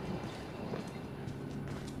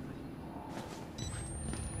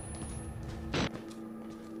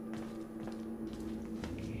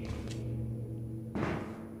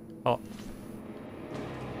 Oh.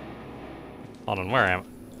 Hold on, where am I?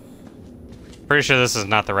 Pretty sure this is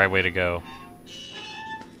not the right way to go.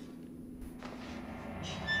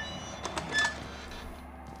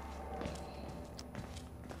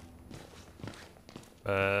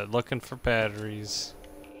 Looking for batteries.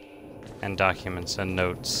 And documents and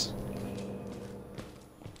notes.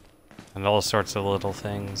 And all sorts of little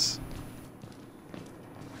things.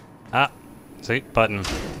 Ah, see, button.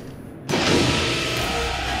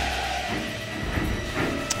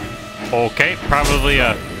 Okay, probably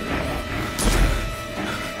a...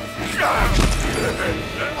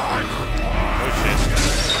 Oh shit.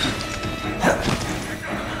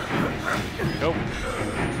 Go.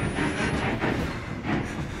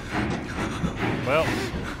 Well,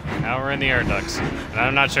 now we're in the air ducts. And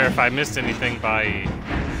I'm not sure if I missed anything by...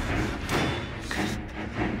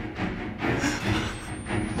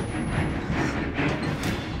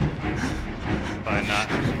 not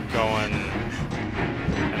going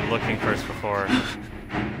and looking first before.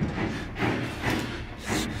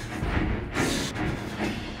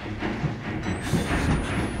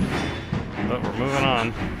 But we're moving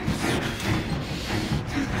on.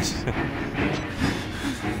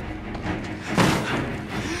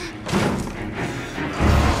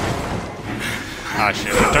 Ah,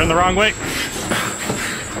 shit. Turn the wrong way.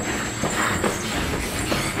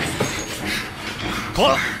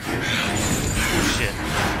 Close. Oh, shit.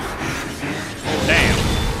 Damn.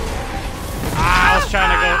 Ah, I was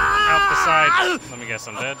trying to go out the side. Let me guess,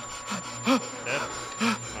 I'm dead. Dead?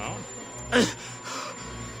 No?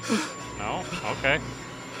 No? Okay.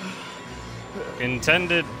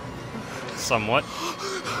 Intended somewhat.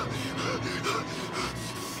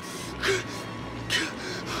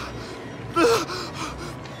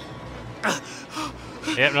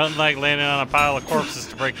 Yep, nothing like landing on a pile of corpses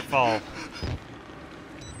to break the fall.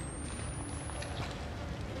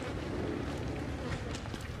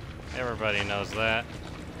 Everybody knows that.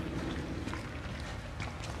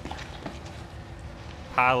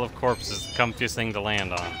 Pile of corpses, the comfiest thing to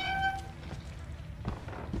land on.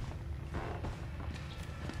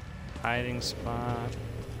 Hiding spot.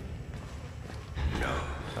 No.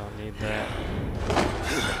 Don't need that.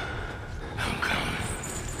 I'm coming.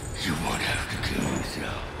 You won't have to kill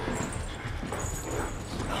yourself.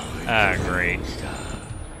 Ah, great.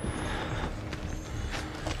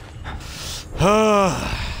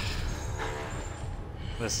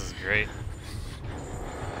 This is great.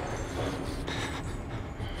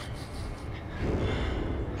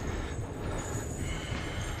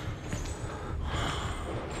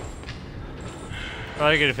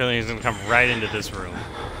 I get a feeling he's gonna come right into this room.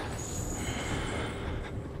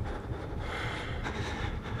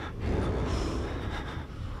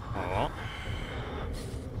 Oh.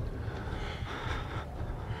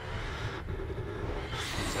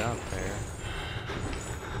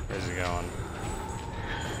 going.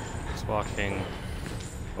 It's walking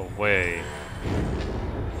away.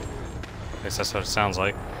 At least that's what it sounds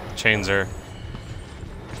like. Chains are...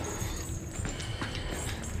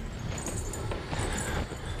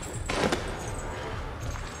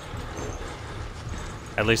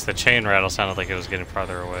 At least the chain rattle sounded like it was getting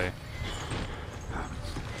farther away.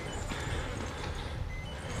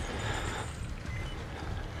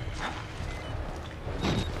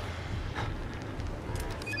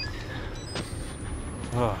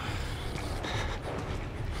 Oh.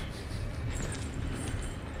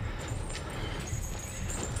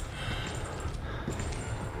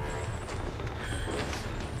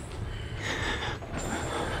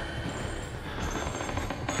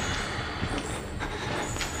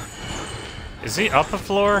 Is he up the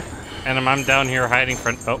floor? And I'm down here hiding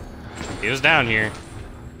for... Oh, he was down here.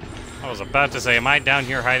 I was about to say, am I down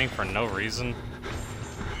here hiding for no reason?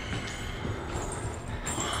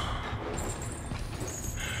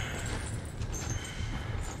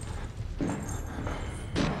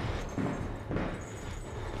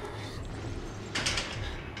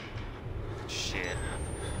 Shit.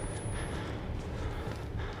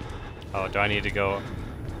 Oh, do I need to go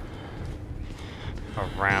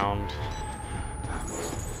around?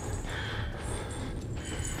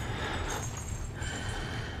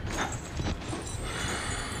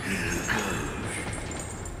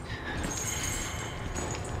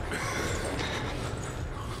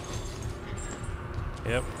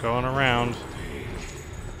 Yep, going around.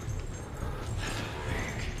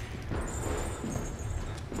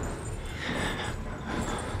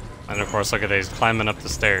 And of course, look at these climbing up the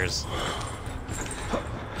stairs.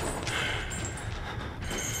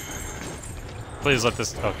 Please let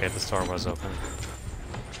this... Okay, the door was open.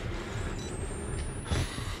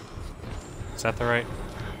 Is that the right?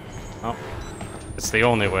 Oh, it's the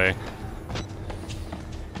only way.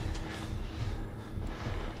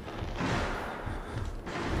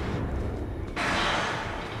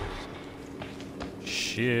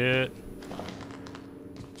 Shit.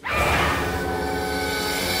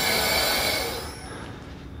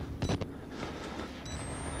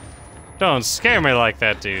 Don't scare me like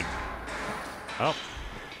that, dude. Oh.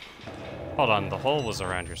 Hold on, the hole was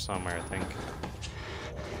around here somewhere, I think.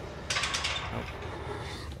 Nope.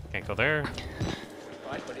 Can't go there.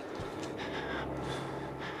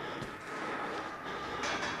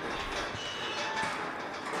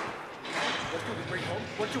 What do we bring home?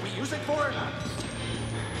 What do we use it for?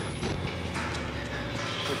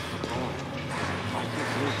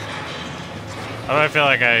 I feel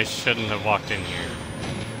like I shouldn't have walked in here.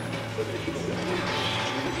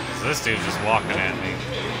 So this dude's just walking at me.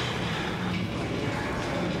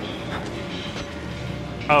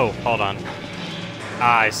 Oh, hold on.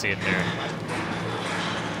 Ah, I see it there.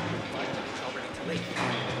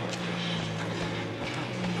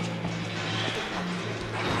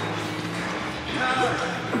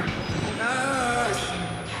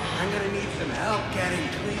 I'm gonna need some help getting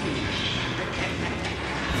clean.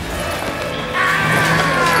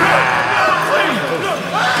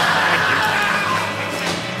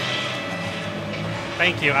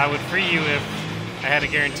 Thank you. I would free you if I had a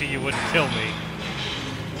guarantee you wouldn't kill me.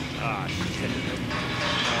 Ah, shit.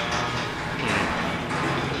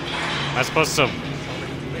 Am I supposed to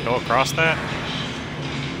go across that?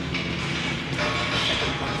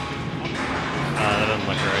 That doesn't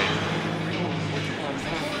look right.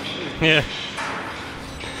 Yeah.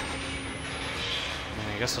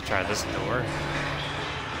 I guess I'll try this door.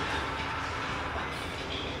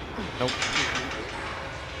 Nope.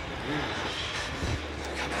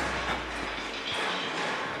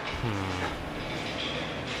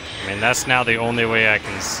 I mean, that's now the only way I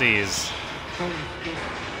can see is to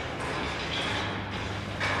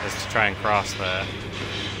try and cross that.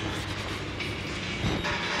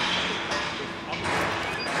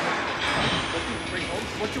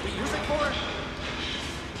 What should we use it for?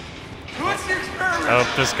 What's the experiment? Oh,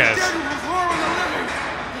 this guy's...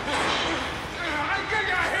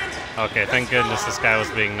 Okay, thank goodness this guy was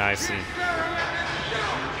being nice and...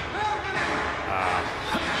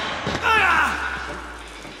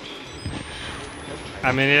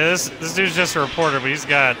 I mean, yeah, this dude's just a reporter, but he's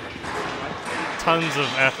got tons of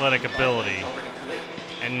athletic ability.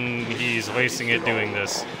 And he's wasting it doing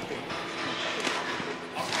this.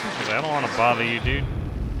 Because I don't want to bother you, dude.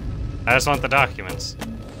 I just want the documents.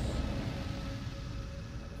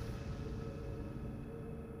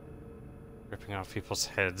 Ripping off people's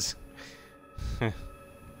heads.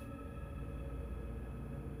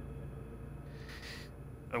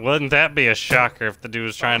 Wouldn't that be a shocker if the dude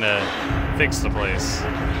was trying to fix the place?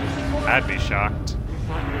 I'd be shocked.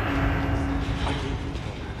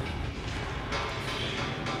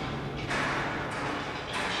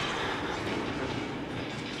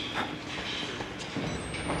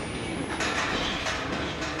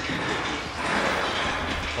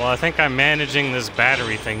 Well, I think I'm managing this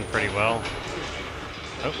battery thing pretty well.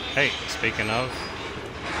 Oh, hey, speaking of.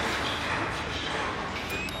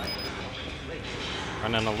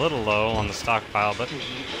 Running a little low on the stockpile, but... Hey,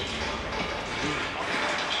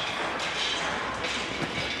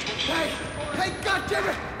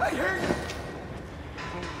 goddammit! I hear you!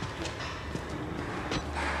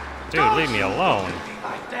 Dude, leave me alone.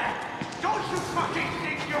 Like that! Don't you fucking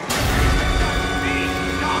think you're...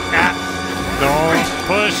 Ah, don't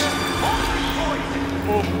push.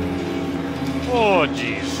 Oh,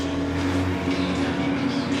 jeez.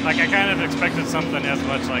 Like, I kind of expected something as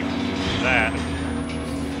much like that.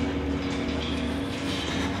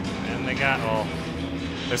 And they got, well,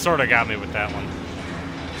 they sort of got me with that one.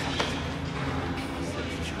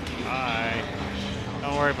 Hi.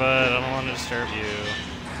 Don't worry, bud. I don't want to disturb you.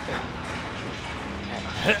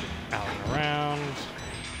 Out and around.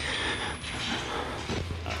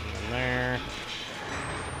 Nothing in there.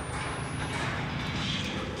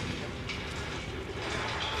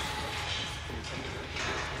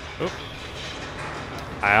 Oop.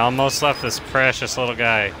 I almost left this precious little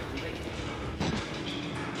guy.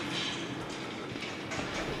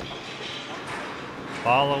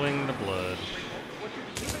 Following the blood.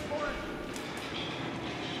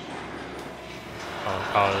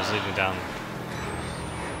 Oh, it was leading down.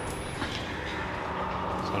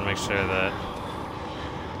 Just want to make sure that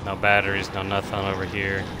no batteries, no nothing over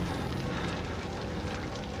here.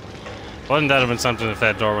 Wouldn't that have been something if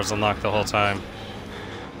that door was unlocked the whole time?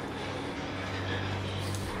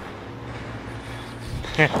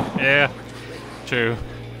 Yeah, true.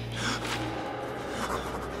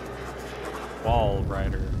 Wall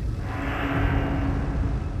rider.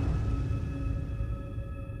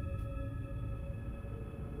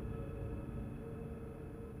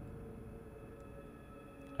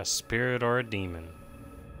 A spirit or a demon?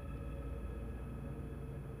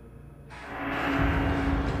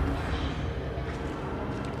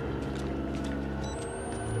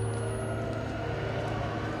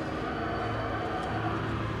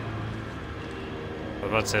 I was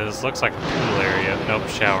about to say, this looks like a pool area. Nope,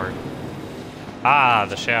 shower. Ah,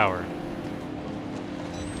 the shower.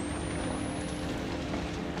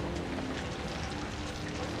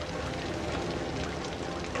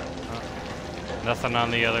 Nothing on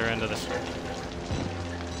the other end of the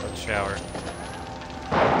shower.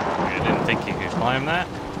 I didn't think you could climb that.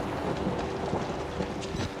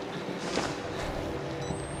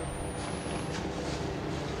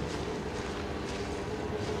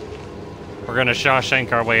 We're gonna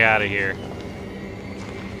Shawshank our way out of here.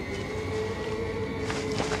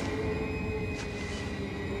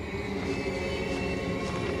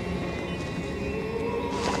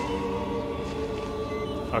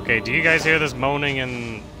 Okay, do you guys hear this moaning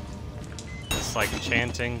and this like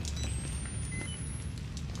chanting?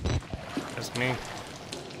 Just me?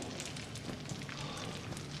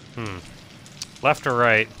 Left or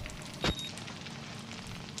right?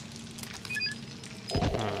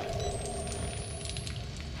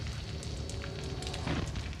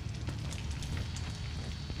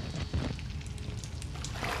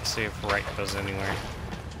 Let's see if right goes anywhere.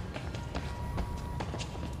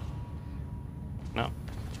 No.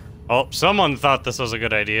 Oh, someone thought this was a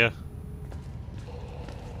good idea.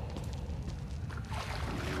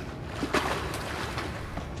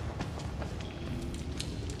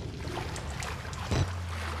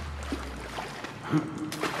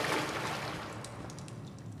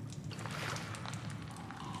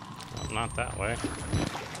 Oh, not that way.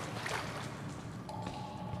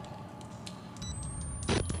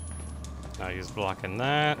 Now he's blocking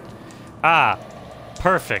that. Ah,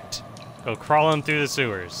 perfect. Go crawling through the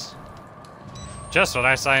sewers. Just what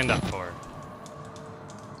I signed up for.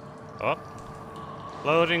 Oh.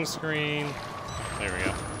 Loading screen. There we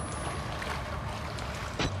go.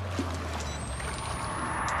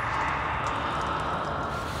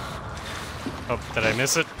 Oh, did I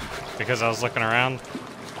miss it? Because I was looking around?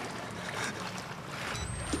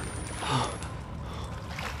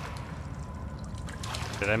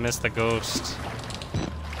 Did I miss the ghost?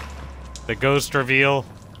 The ghost reveal?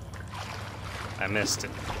 I missed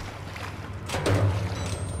it.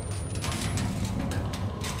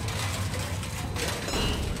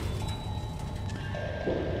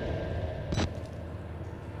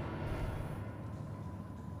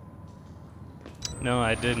 No,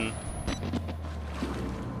 I didn't.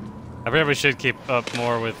 I probably should keep up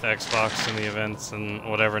more with Xbox and the events and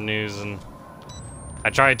whatever news, and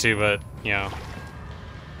I tried to, but, you know,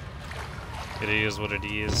 it is what it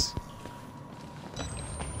is.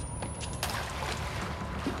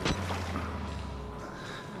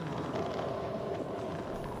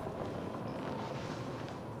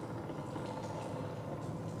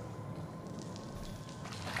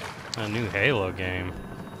 A new Halo game.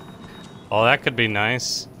 Well, that could be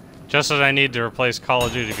nice. Just as I need to replace Call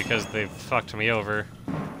of Duty because they've fucked me over.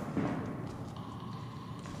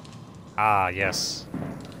 Ah, yes.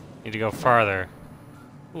 Need to go farther.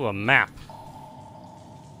 Ooh, a map.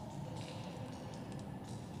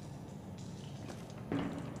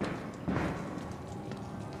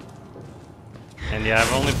 And yeah, I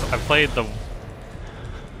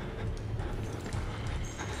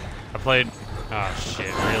played. Oh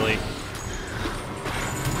shit, really?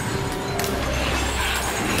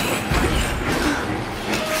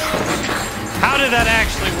 How did that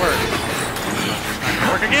actually work? Not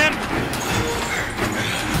gonna work again?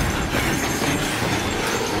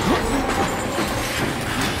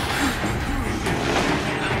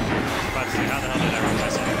 About to say, how the hell did I run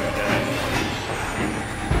myself into that?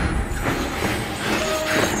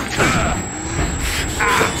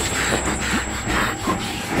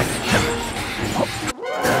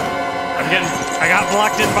 I got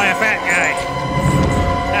blocked in by a fat guy.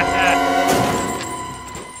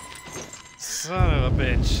 Son of a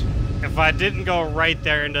bitch. If I didn't go right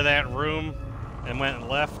there into that room and went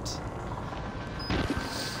left,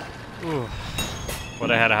 ooh, would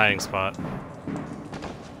have had a hiding spot.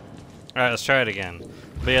 Alright, let's try it again.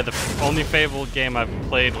 But yeah, the only Fable game I've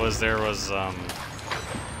played was the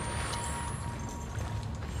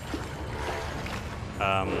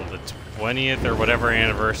 20th or whatever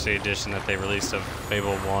anniversary edition that they released of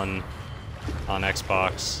Fable 1 on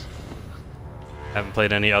Xbox. Haven't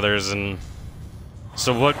played any others. And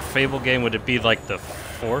so what Fable game would it be, like the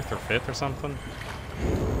 4th or 5th or something?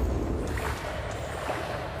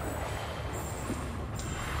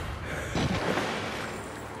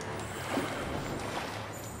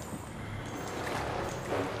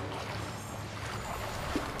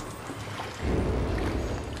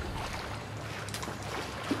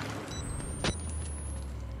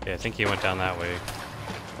 Yeah, I think he went down that way.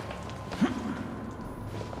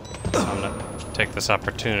 So I'm gonna take this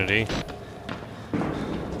opportunity to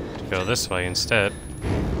go this way instead.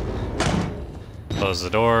 Close the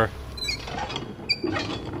door.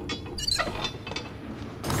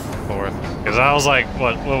 4th. Because I was like,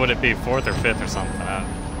 what would it be, 4th or 5th or something? I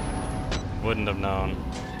wouldn't have known.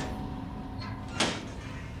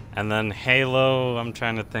 And then Halo, I'm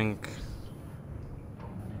trying to think,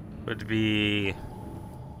 would be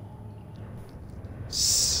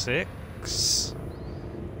 6,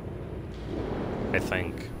 I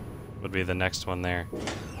think, would be the next one there.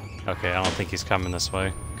 Okay, I don't think he's coming this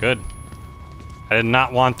way. Good. I did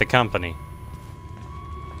not want the company.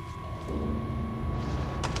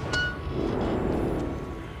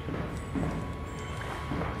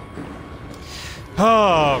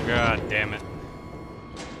 Oh, god damn it.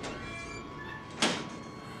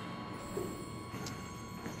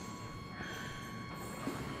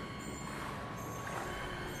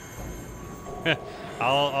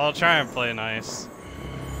 I'll try and play nice.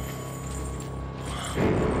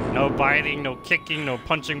 No biting, no kicking, no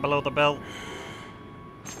punching below the belt.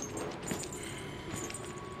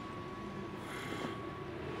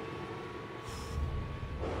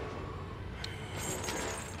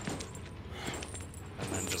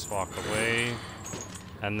 And then just walk away.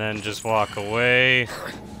 And then just walk away.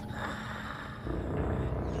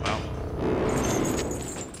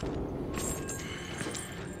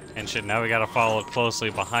 And shit, now we gotta follow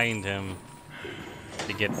closely behind him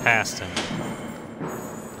to get past him.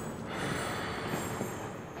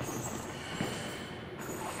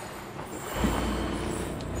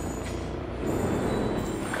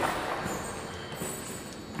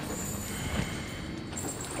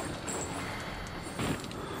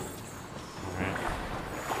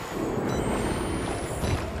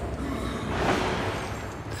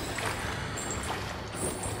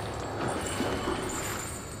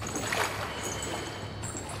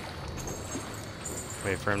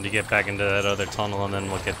 Wait for him to get back into that other tunnel, and then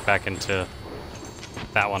we'll get back into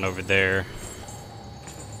that one over there.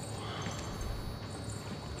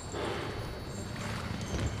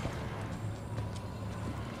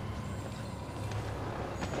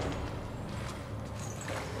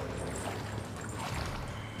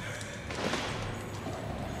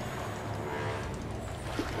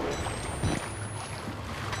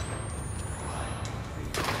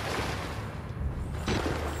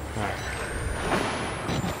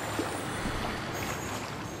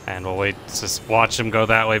 And we'll wait, just watch him go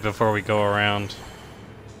that way before we go around.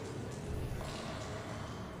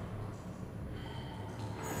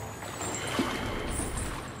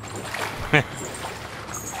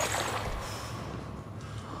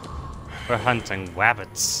 We're hunting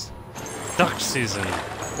wabbits. Duck season.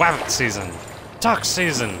 Wabbit season. Duck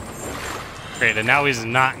season. Great, and now he's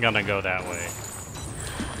not gonna go that way.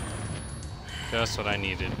 Just what I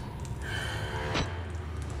needed.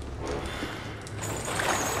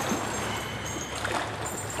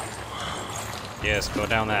 Yes, go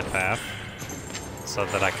down that path so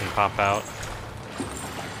that I can pop out.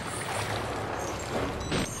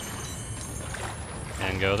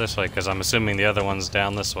 And go this way, because I'm assuming the other one's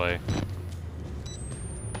down this way.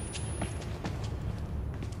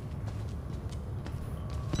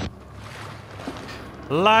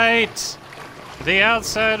 Light! The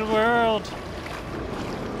outside world!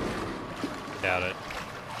 Doubt it.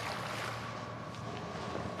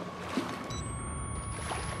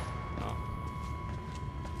 Oh.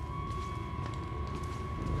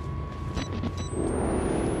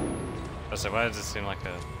 I was like, why does it seem like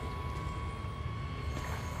a...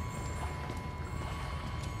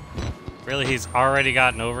 Really, he's already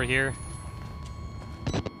gotten over here?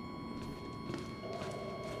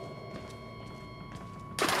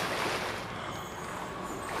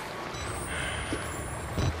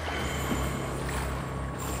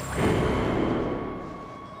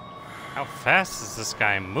 How fast does this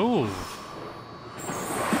guy move?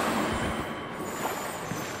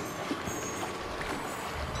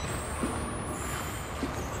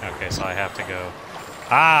 Okay, so I have to go.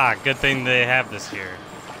 Ah, good thing they have this here.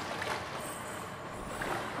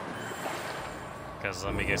 Because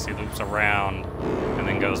let me guess, he loops around and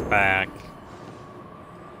then goes back.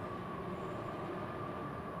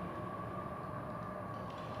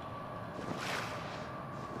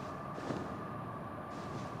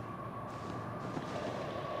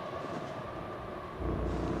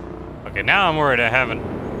 Okay, now I'm worried I haven't...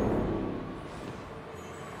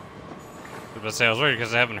 I was worried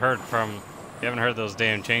because I haven't heard from... You haven't heard those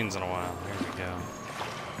damn chains in a while. There we go.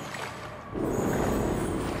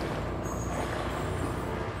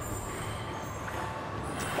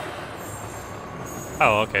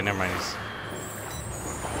 Oh, okay, never mind.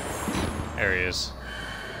 There he is.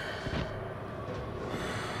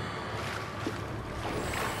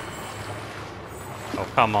 Oh,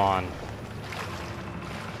 come on.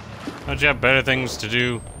 Don't you have better things to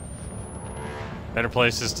do? Better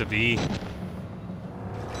places to be?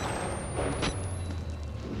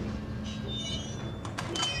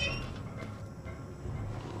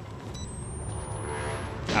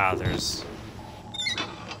 Ah, there's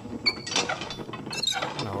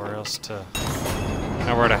nowhere else to...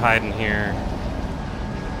 Nowhere to hide in here.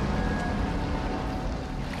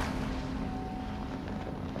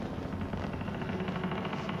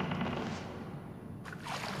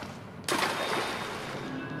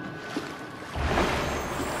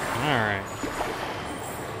 Alright.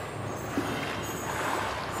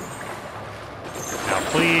 Now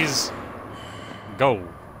please, go.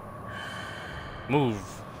 Move.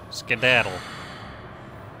 Skedaddle.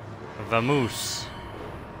 Vamoose.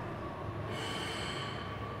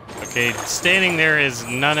 Okay, standing there is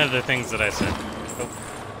none of the things that I said. Oh.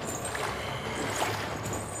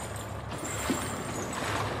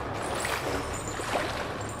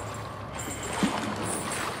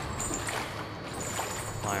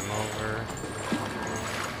 Climb over.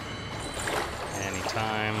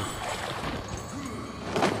 Anytime.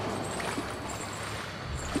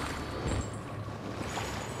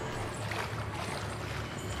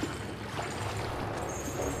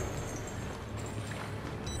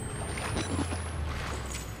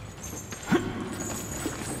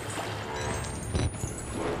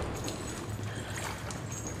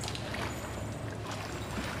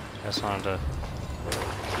 Just wanted to...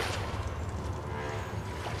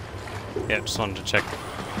 Yeah, just wanted to check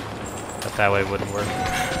that that way wouldn't work.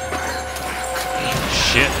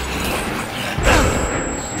 Shit.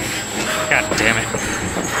 God damn it.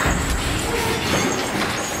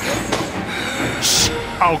 Shh.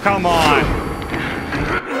 Oh, come on.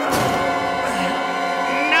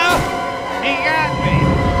 No! He got me!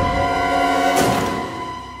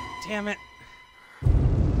 Damn it.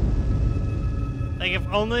 Like, if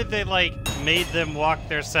only they, like, made them walk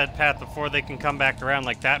their set path before they can come back around,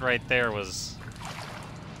 like that right there was...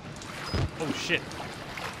 Oh, shit.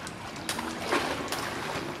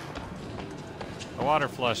 The water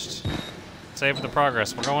flushed. Save the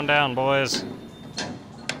progress. We're going down, boys.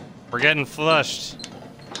 We're getting flushed.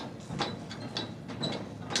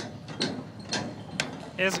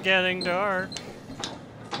 It's getting dark.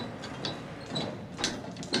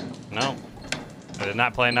 No. I did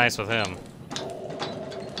not play nice with him.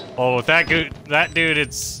 Oh, with that dude,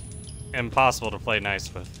 it's impossible to play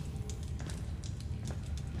nice with.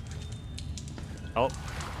 Oh,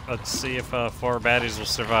 let's see if 4 baddies will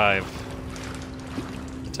survive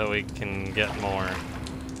until we can get more.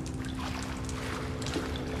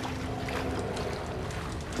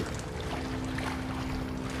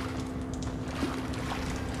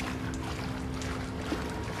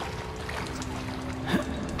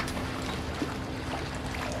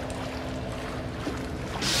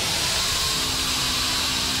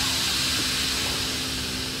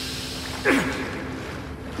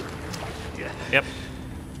 Yep.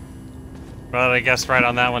 But I guess right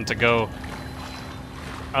on that one to go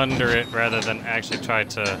under it rather than actually try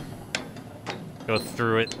to go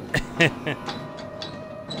through it.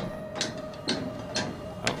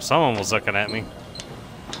 Oh, someone was looking at me.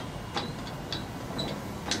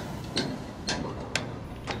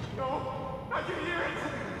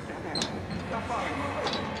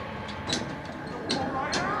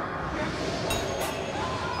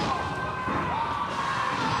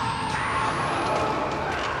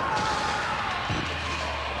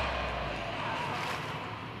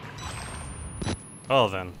 Well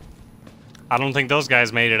then, I don't think those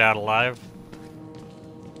guys made it out alive.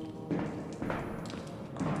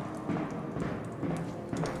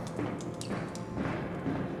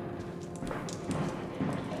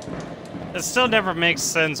 It still never makes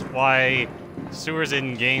sense why sewers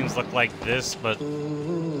in games look like this, but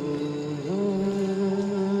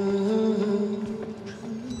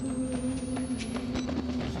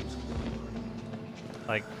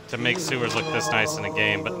like to make sewers look this nice in a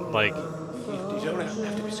game, but like You don't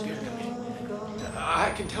have to be scared of me.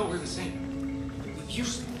 I can tell we're the same. You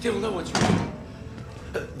still know what's wrong.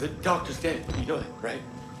 The doctor's dead. You know that, right?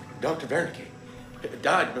 Dr. Wernicke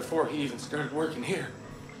died before he even started working here.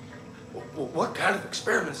 What kind of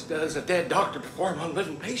experiments does a dead doctor perform on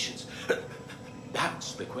living patients?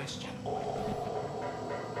 That's the question.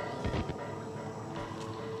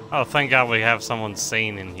 oh, thank God we have someone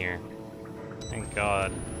sane in here. Thank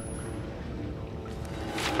God.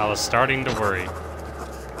 I was starting to worry.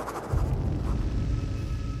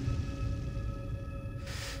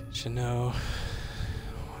 You know,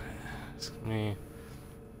 ask me.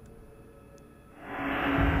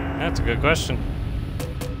 That's a good question.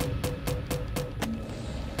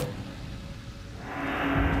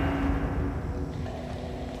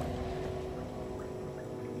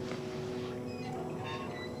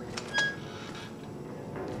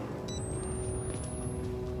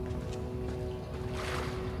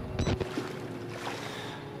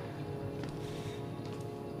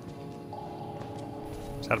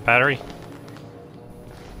 Is that a battery?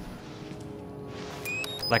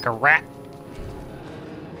 Like a rat.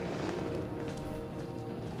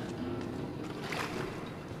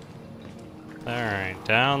 Alright,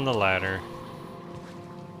 down the ladder.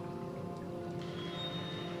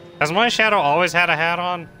 Has my shadow always had a hat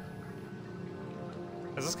on?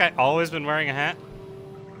 Has this guy always been wearing a hat?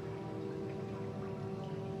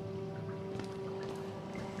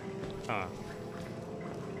 Huh.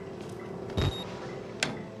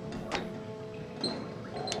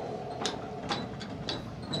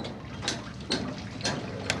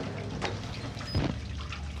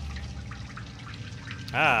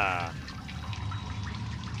 Ah.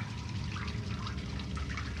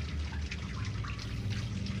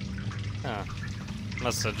 Huh.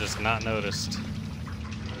 Must have just not noticed.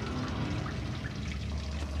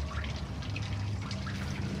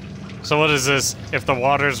 So what is this? If the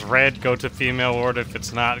water's red, go to female ward. If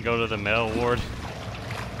it's not, go to the male ward.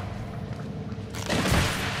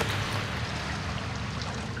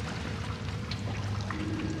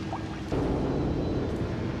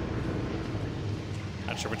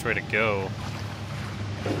 Not sure which way to go.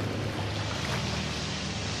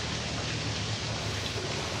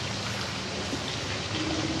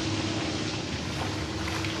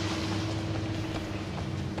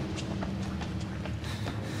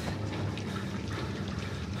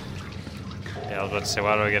 Yeah, I was about to say,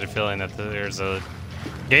 why do I get a feeling that there's a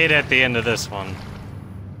gate at the end of this one?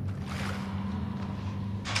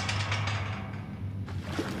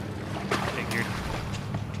 Figured.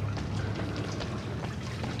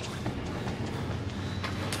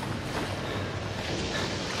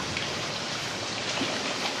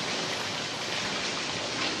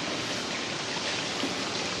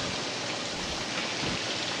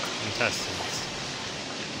 Intestines.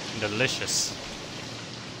 Delicious.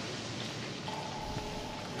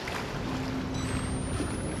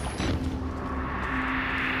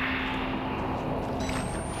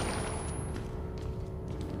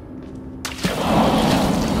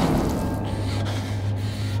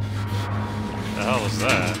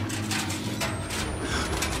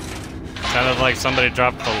 Sounded like somebody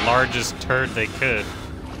dropped the largest turd they could.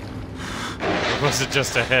 Or was it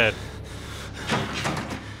just a head?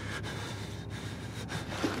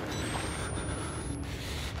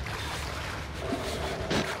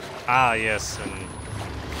 Ah, yes, and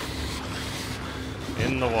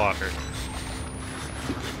in the water.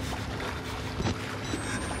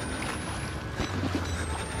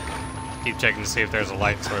 Keep checking to see if there's a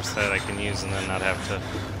light source that I can use and then not have to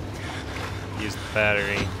use the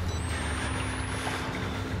battery.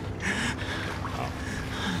 Oh.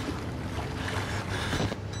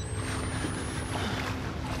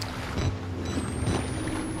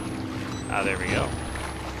 Ah, there we go.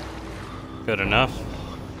 Good enough.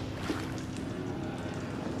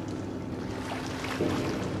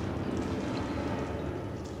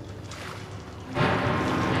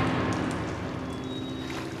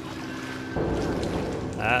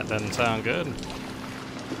 That doesn't sound good.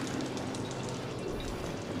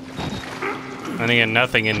 And again,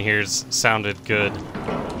 nothing in here's sounded good.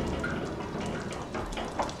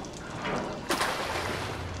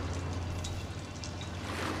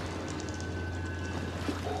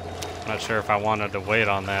 Not sure if I wanted to wait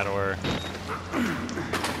on that or...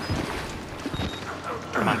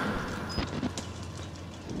 Come on.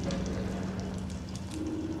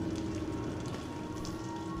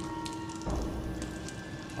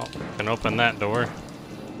 Oh, can open that door.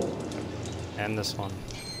 And this one.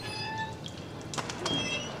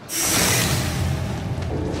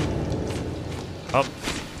 Oh.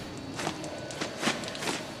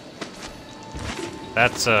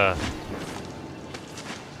 That's,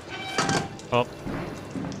 Oh.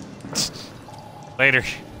 Later.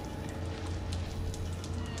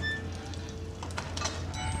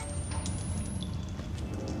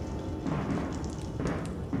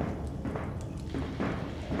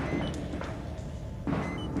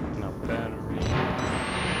 No battery.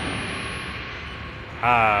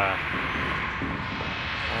 Ah.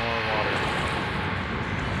 More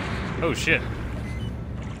water. Oh shit.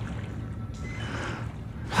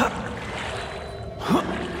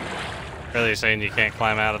 Really saying you can't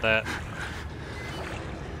climb out of that?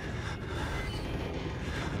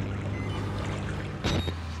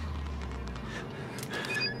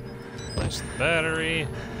 Place the battery.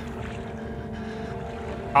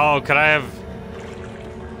 Oh, could I have...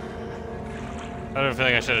 I don't feel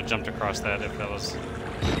like I should have jumped across that if that was...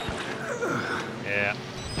 Yeah.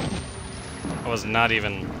 I was not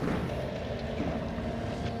even...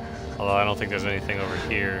 Although I don't think there's anything over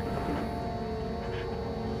here.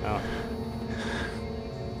 Oh.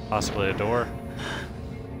 Possibly a door.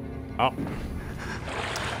 Oh.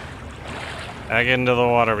 Back into the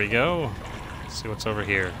water we go. Let's see what's over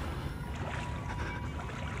here.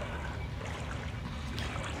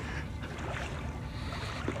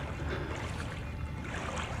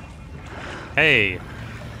 Hey.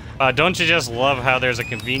 Don't you just love how there's a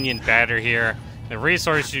convenient battery here? The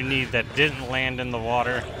resource you need that didn't land in the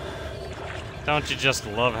water. Don't you just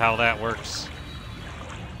love how that works?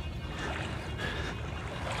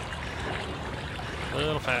 A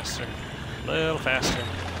little faster. A little faster.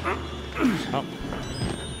 Oh.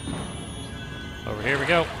 Over here we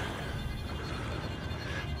go.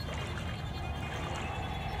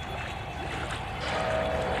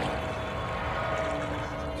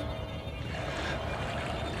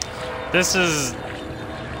 This is...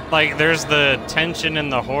 like, there's the tension and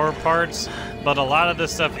the horror parts, but a lot of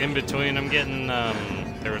this stuff in between, I'm getting,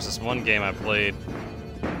 there was this one game I played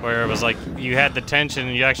where it was like, you had the tension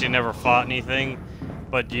and you actually never fought anything,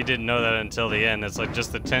 but you didn't know that until the end. It's like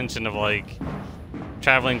just the tension of like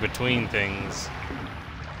traveling between things.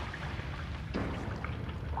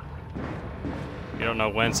 You don't know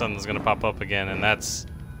when something's gonna pop up again, and that's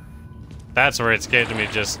where it's getting me.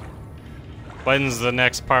 Just when's the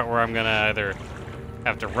next part where I'm gonna either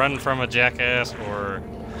have to run from a jackass or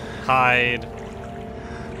hide?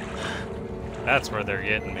 That's where they're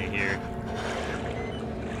getting me here.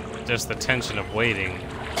 Just the tension of waiting.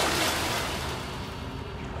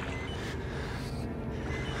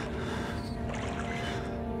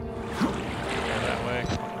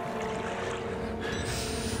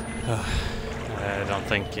 I don't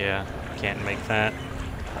think, yeah, can't make that.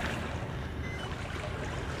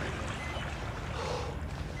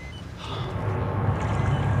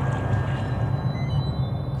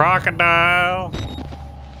 Crocodile!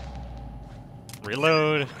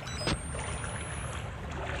 Reload.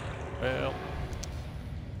 Well.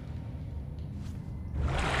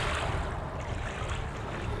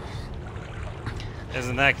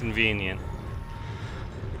 Isn't that convenient?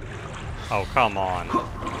 Oh, come on.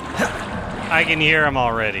 I can hear him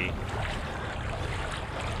already.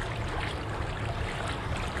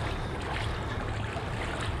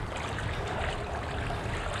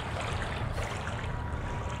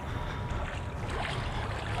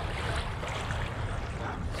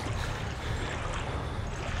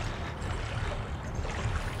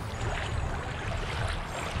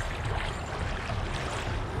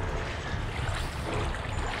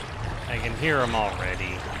 I can hear him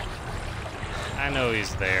already. I know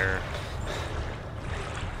he's there.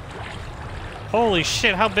 Holy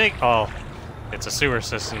shit, how big? Oh, it's a sewer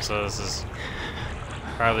system, so this is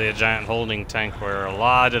probably a giant holding tank where a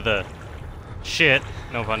lot of the shit,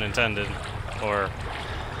 no pun intended, or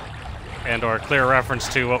clear reference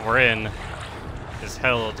to what we're in, is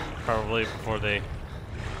held probably before they...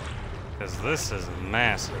 Because this is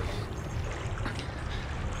massive.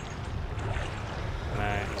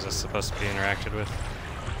 Is this supposed to be interacted with?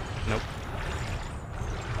 Nope.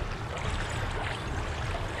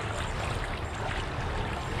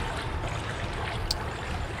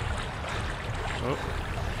 Oh.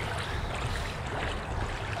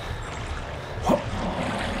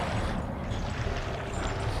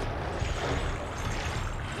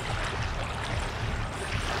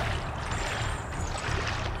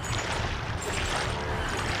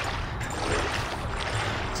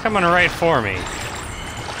 It's coming right for me.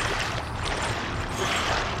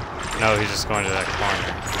 No, he's just going to that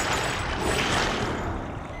corner.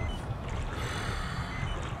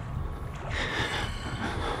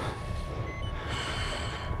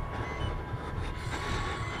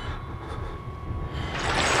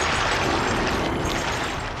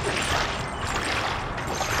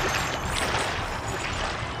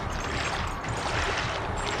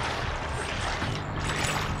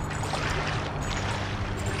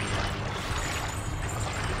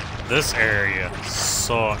 This area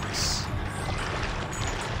sucks.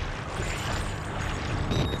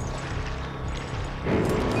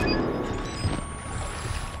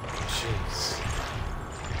 Jeez.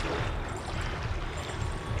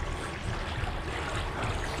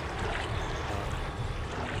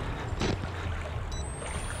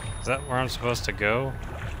 Is that where I'm supposed to go?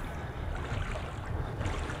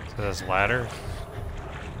 To this ladder?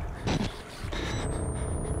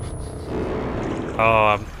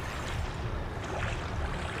 Oh,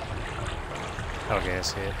 okay, I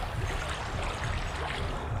see it.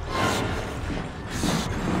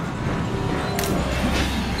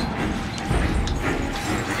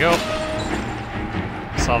 Here we go.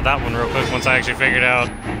 Solved that one real quick once I actually figured out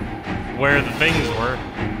where the things were.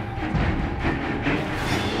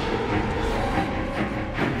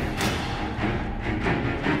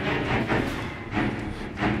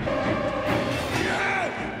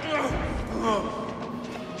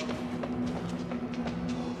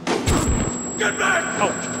 Get back!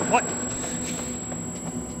 Oh, what?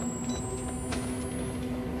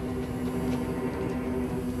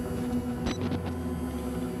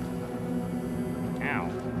 Ow.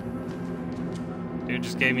 Dude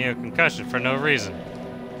just gave me a concussion for no reason.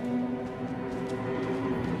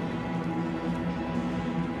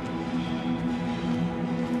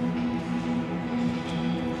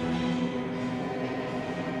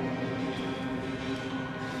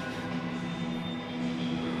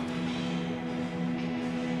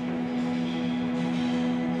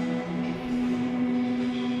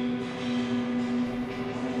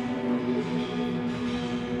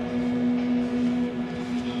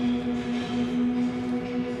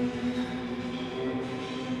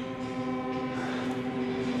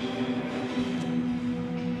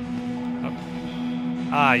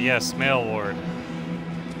 Ah, yes, mail ward.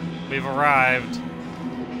 We've arrived.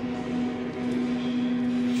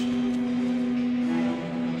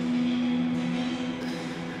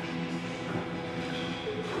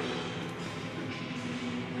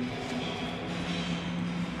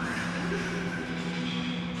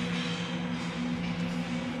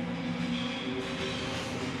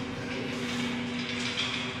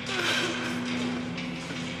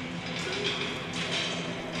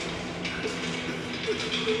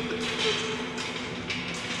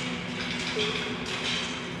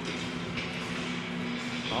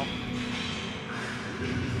 Oh.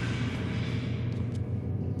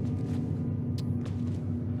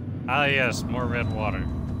 Ah, yes, more red water.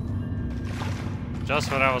 Just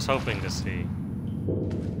what I was hoping to see.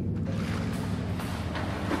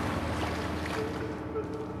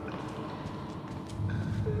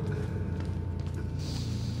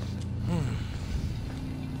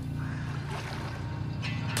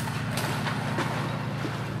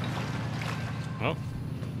 Well,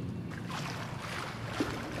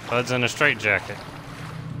 Bud's in a straitjacket.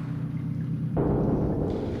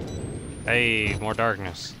 Hey, more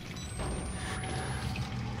darkness.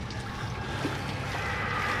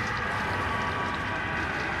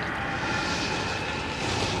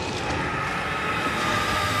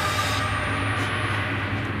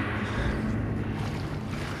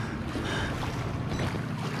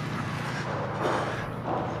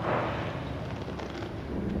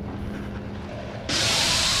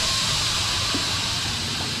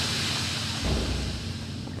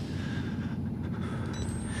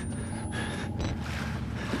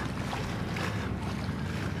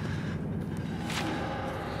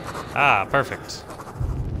 Ah, perfect.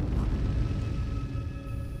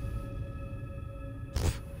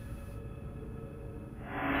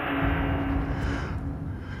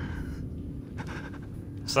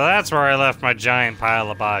 So that's where I left my giant pile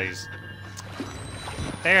of bodies.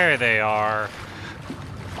 There they are.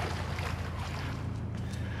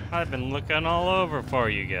 I've been looking all over for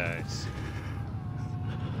you guys.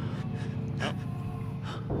 Oh.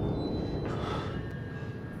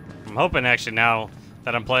 I'm hoping actually now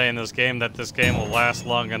that I'm playing this game that this game will last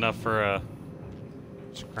long enough for a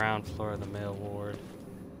ground floor of the mail ward.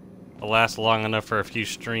 Will last long enough for a few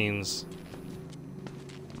streams.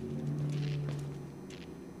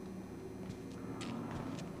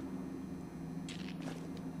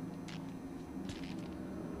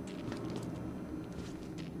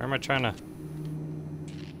 Where am I trying to?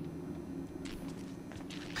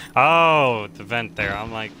 Oh, the vent there.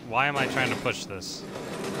 I'm like, why am I trying to push this?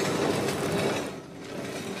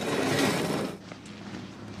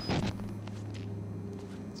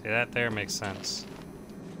 See, that there makes sense.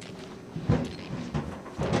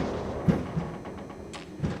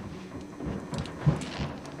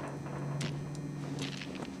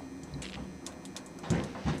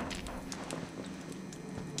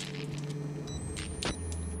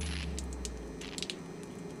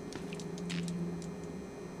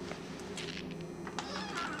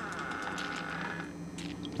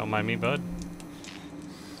 Don't mind me, bud.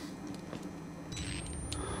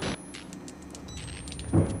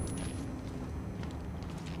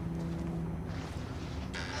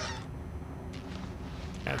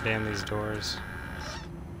 God damn these doors.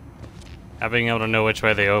 Not being able to know which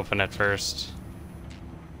way they open at first.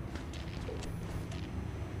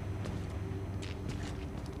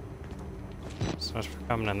 So much for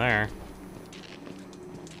coming in there.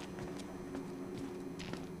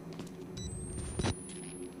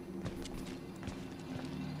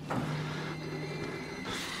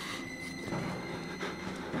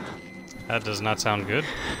 That does not sound good.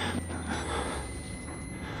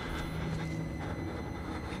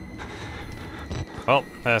 Well,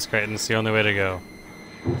 that's great, and it's the only way to go.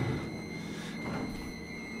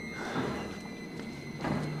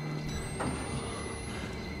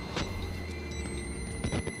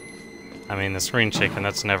 I mean, the screen shaking,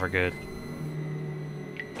 that's never good.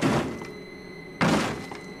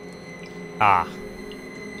 Ah.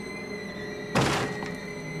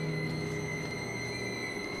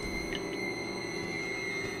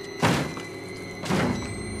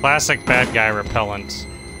 Classic bad guy repellent.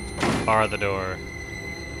 Bar the door.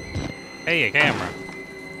 Hey, a camera.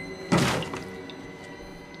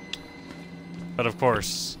 But of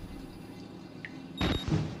course.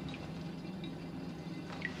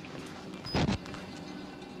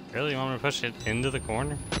 Really? You want me to push it into the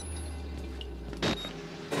corner?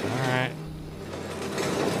 Alright.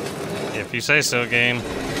 If you say so, game.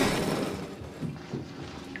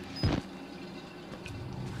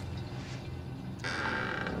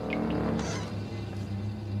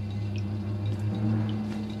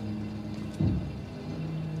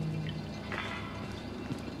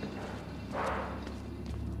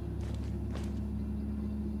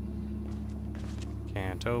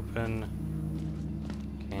 Can't open.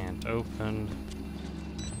 Can't open.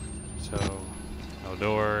 So, no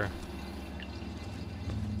door.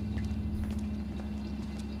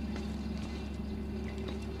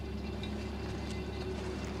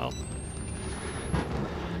 Oh.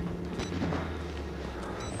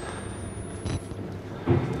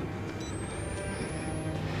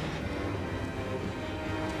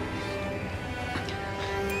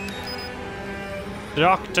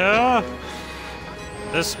 Doctor!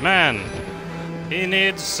 This man, he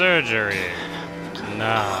needs surgery.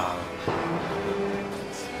 Now.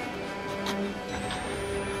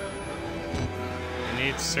 He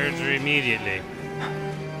needs surgery immediately.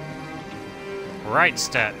 Right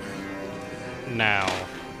stat. Now.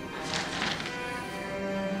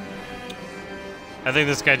 I think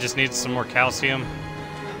this guy just needs some more calcium.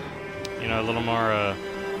 You know, a little more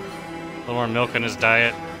milk in his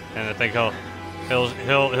diet, and I think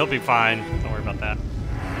he'll be fine. Don't worry about that.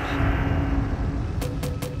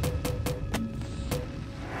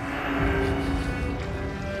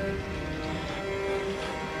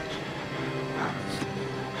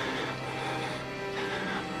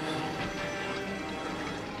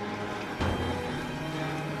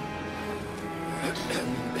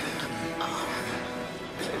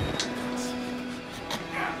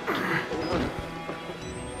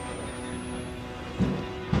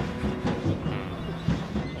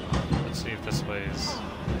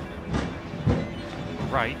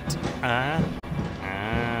 Right.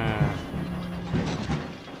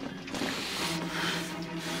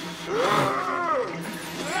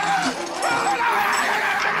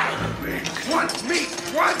 Want meat!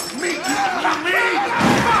 Want meat!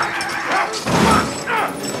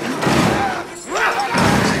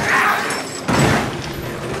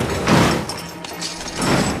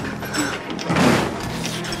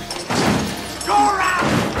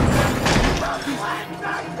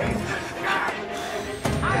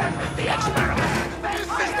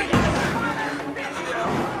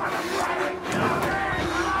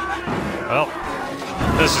 Well,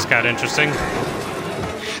 this just got interesting.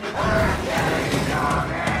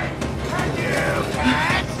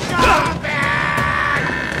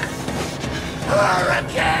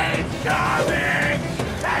 Hurricane's coming! And you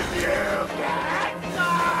can't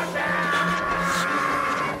stop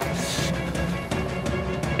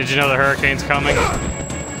it! Did you know the hurricane's coming?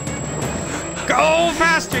 Go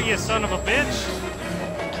faster, you son of a bitch!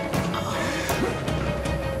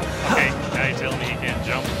 Okay, now you tell me you can't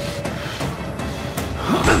jump.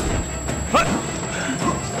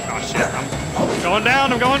 Oh shit, I'm going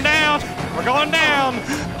down, I'm going down! We're going down!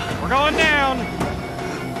 We're going down!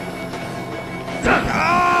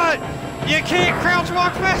 Ah! You can't crouch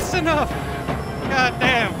walk fast enough! God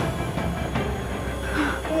damn.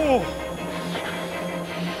 Ooh.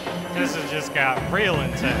 This has just got real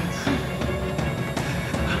intense.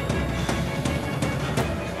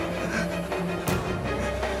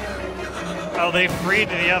 Oh, they freed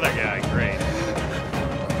the other guy. Great.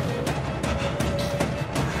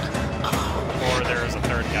 Or there's a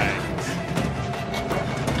third guy.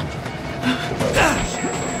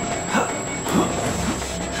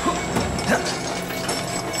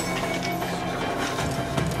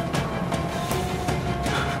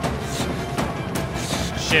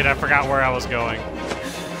 Shit, I forgot where I was going.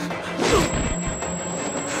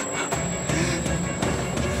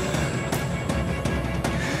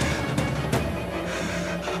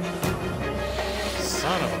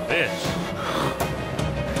 Son of a bitch.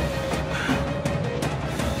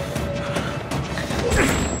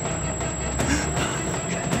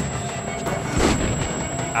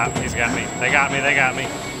 Ah, he's got me. They got me, they got me.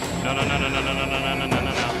 No, no, no, no, no, no, no, no, no, no, no,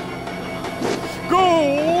 no.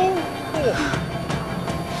 Go! Oh.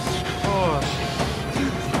 Oh, shit.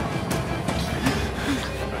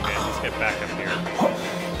 Okay, let's get back up here.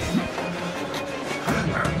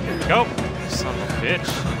 Go! Son of a bitch.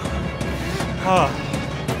 Oh.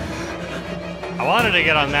 I wanted to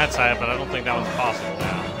get on that side, but I don't think that one's possible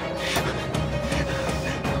now.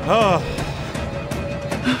 Oh.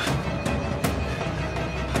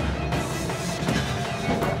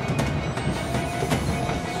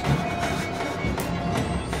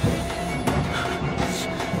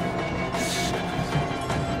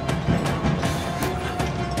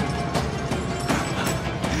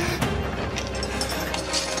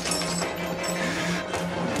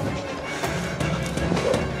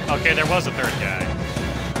 Okay, there was a third guy.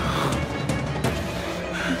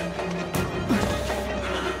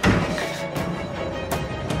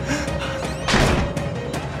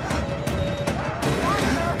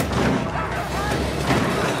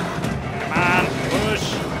 Come on, push.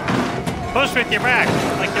 Push with your back,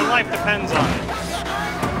 like your life depends on it.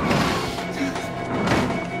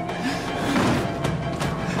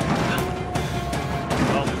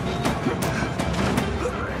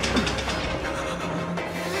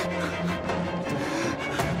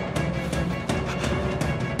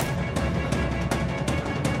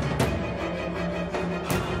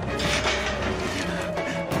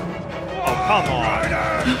 Come on.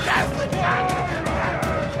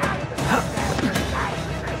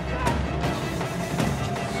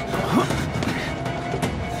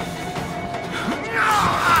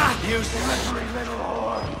 You slippery little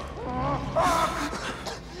whore.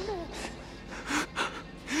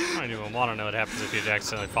 I don't even want to know what happens if you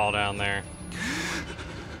accidentally fall down there.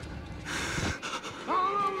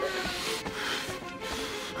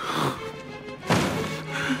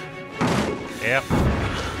 Yep.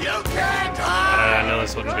 You can't I know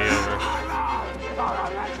this wouldn't be over.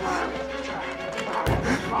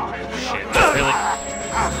 Shit, really?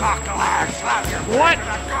 What?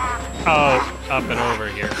 Oh, up and over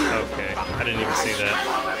here. Okay, I didn't even see that.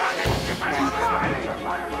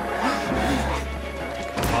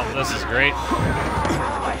 Well, this is great.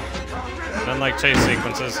 Unlike chase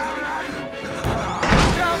sequences.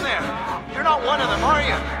 Down there! You're not one of them, are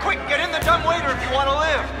you? Quick, get in the dumbwaiter if you want to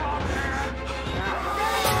live!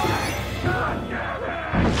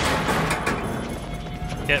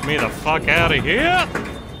 Get me the fuck out of here!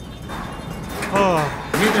 Oh.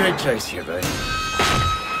 You're the right choice here, buddy.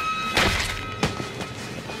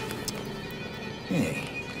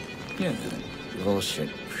 Hey, you're the bullshit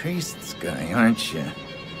priest's guy, aren't you?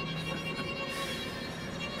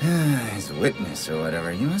 As a witness or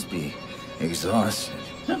whatever, you must be exhausted.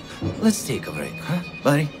 Let's take a break, huh,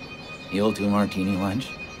 buddy? The old 2 martini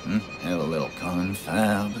lunch? Have a little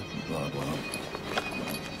confab, blah, blah.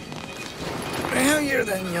 Heavier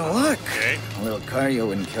than you look. Okay. A little cardio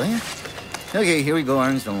wouldn't kill you. Okay, here we go,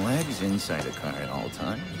 arms and legs inside the car at all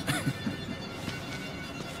times.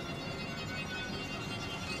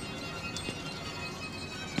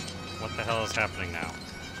 What the hell is happening now?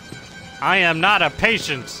 I am not a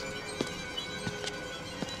patient.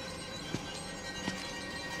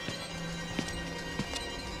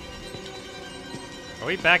 Are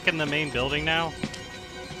we back in the main building now?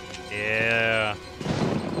 Yeah.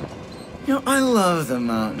 You know, I love the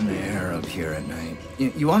mountain air up here at night.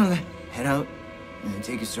 You want to head out and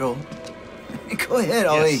take a stroll? Go ahead,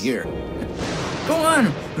 I'll wait here. Go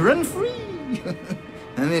on, run free.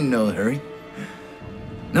 I'm in no hurry.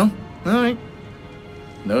 No? All right.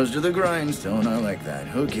 Nose to the grindstone, I like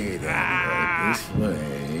that. Okay, then. Right this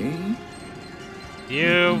way.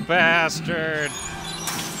 You bastard.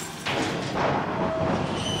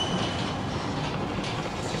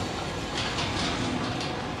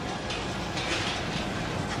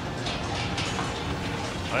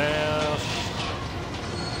 Well,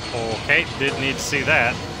 okay, didn't need to see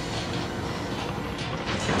that.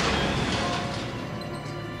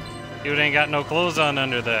 Dude ain't got no clothes on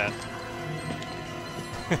under that.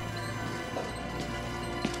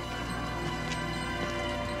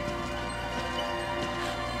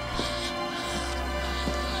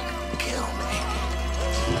 Kill me.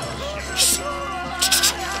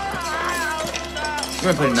 You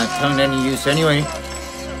weren't putting that tongue to any use anyway.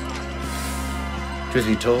 Truth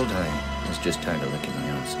be told, I was just tired of licking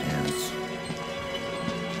my own stance.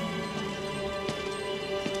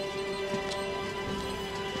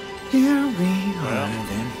 Here we are,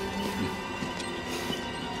 then.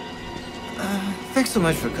 Thanks so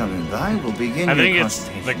much for coming by. We'll begin I your think it's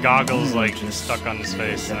consultation. the goggles, like, Just stuck on his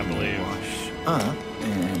face, I believe. Wash up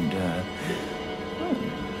and,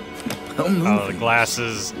 oh, move Oh, the it.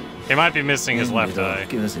 glasses. He might be missing his left It'll eye.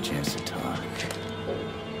 Give us a chance to talk.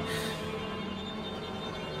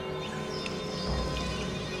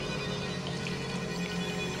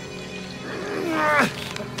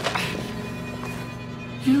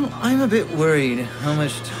 You know, I'm a bit worried how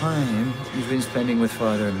much time you've been spending with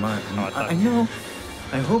Father Martin. Oh, I thought- I know.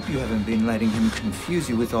 I hope you haven't been letting him confuse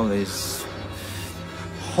you with all this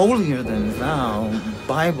holier-than-thou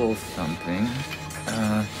Bible thumping.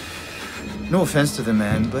 No offense to the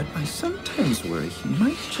man, but I sometimes worry he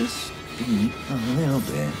might just be a little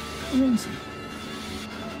bit crazy.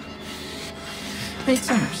 It's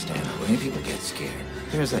understandable. When people get scared,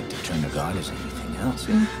 there's like to turn to God as anything else.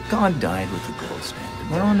 You know, God died with the gold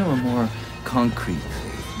standard. We're on to a more concrete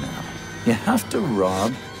faith now. You have to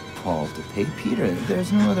rob Paul to pay Peter.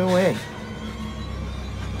 There's no other way.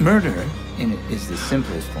 Murder is the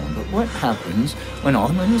simplest form, but what happens when all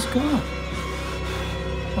money's gone?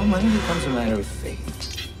 Well, money becomes a matter of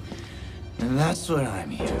faith. And that's what I'm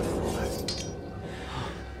here for.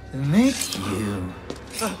 To make you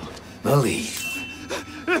believe.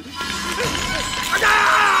 You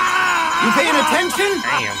paying attention?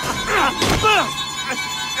 Damn.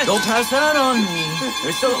 Don't pass that on me.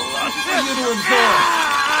 There's still a lot for you to absorb.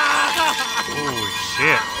 Oh,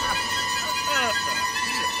 shit.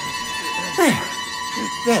 There.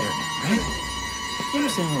 Better now, right? You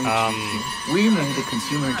understand what we made the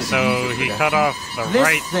consumer to So he cut off the This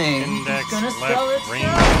right thing index, is gonna sell left itself. ring.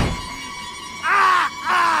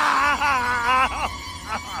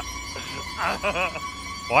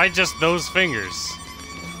 Why just those fingers?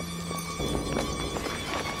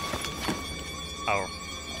 Oh.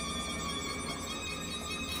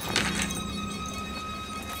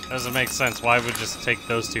 Doesn't make sense. Why would just take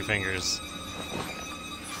those two fingers?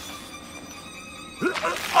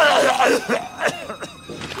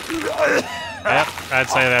 Yep, I'd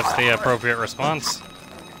say that's the appropriate response.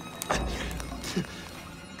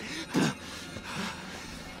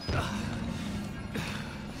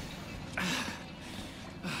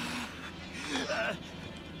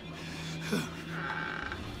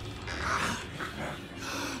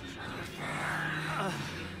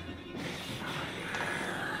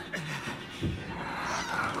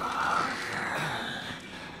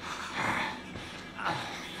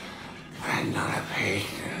 I'm not a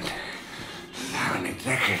patient. I'm an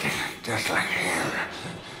executive, just like him.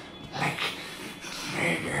 Like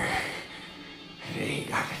Traeger. He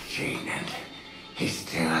got the gene and he's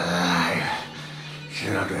still alive. So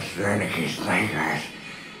does Wernicke's Lakers.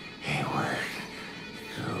 He worked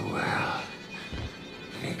so well.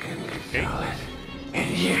 They can control it.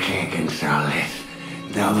 And you can't control it.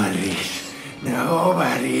 Nobody.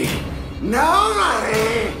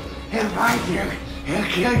 He'll find you. He'll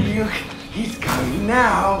kill you. He's coming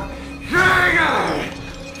now. Trigger!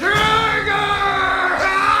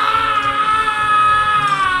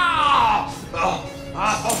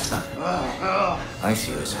 I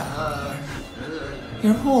see what's happening here.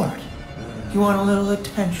 You're bored. You want a little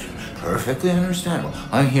attention. Perfectly understandable.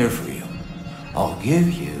 I'm here for you. I'll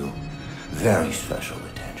give you very special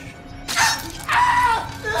attention.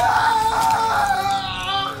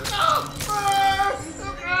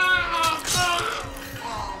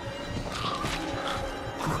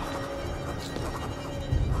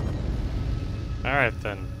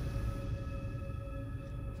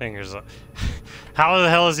 Fingers. How the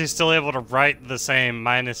hell is he still able to write the same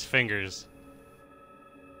minus fingers?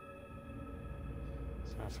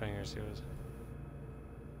 It's not fingers, he was.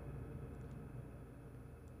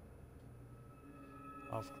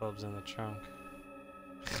 Golf clubs in the trunk.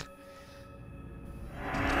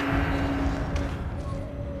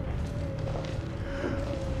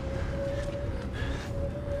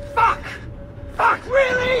 Fuck! Fuck,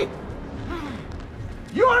 really?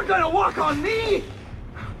 You're gonna walk on me?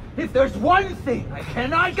 If there's one thing I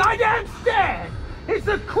cannot goddamn stand, it's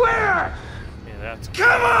a queer! Yeah, that's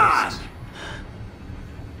Come on!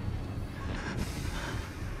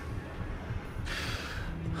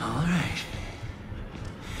 All right.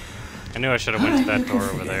 I knew I should have went to that door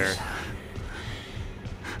over there.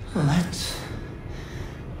 Let's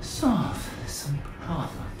solve some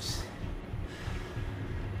problems.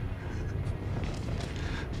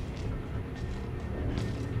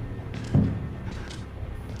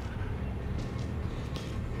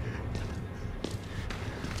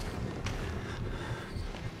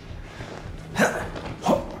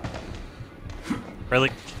 Really?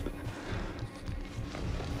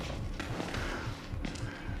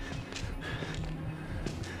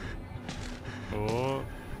 Oh.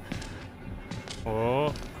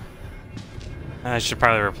 Oh. I should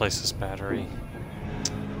probably replace this battery.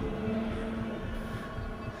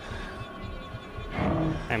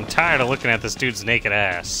 I'm tired of looking at this dude's naked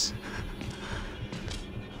ass.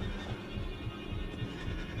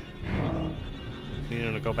 Need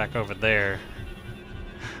him to go back over there.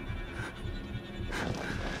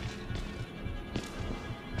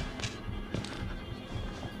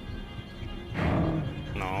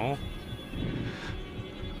 No.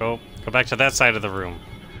 Go back to that side of the room.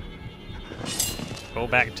 Go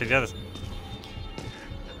back to the other.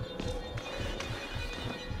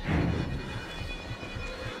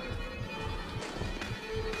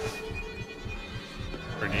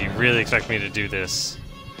 Or do you really expect me to do this?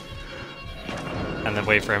 And then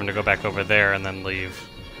wait for him to go back over there and then leave?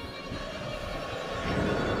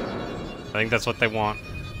 I think that's what they want.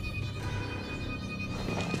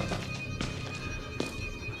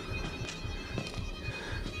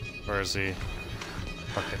 Where is he?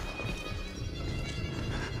 Okay.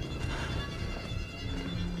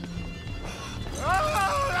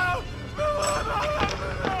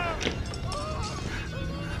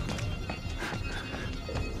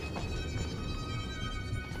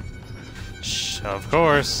 Shh, of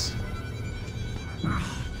course.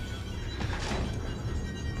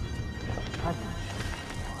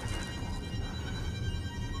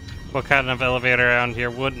 What kind of elevator around here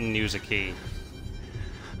wouldn't use a key?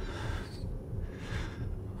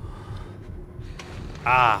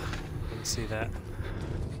 Ah, didn't see that.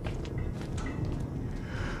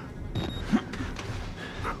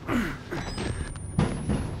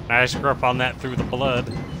 Nice grip on that through the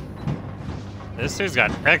blood. This dude's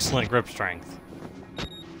got excellent grip strength.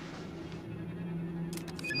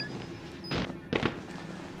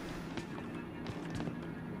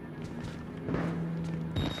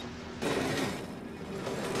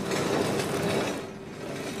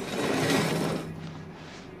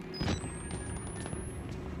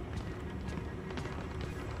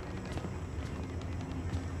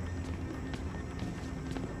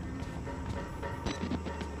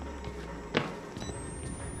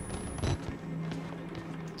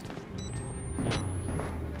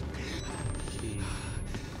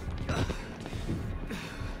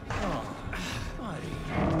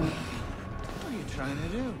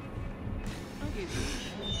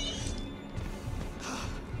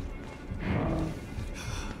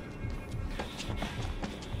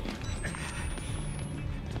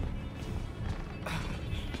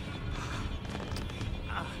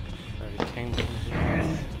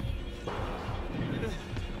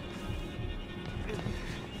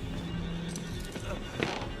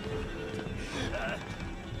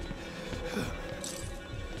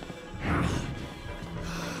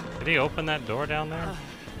 Did he open that door down there?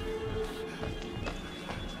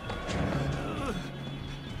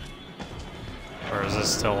 Or is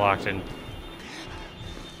this still locked in?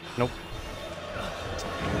 Nope.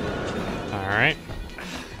 Alright.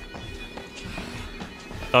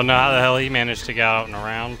 Don't know how the hell he managed to get out and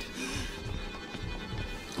around.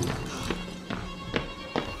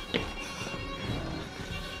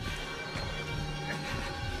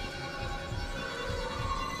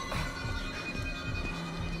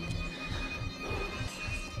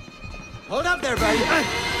 Hold up there, buddy.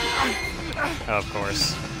 Of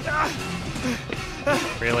course.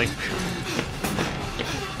 Really?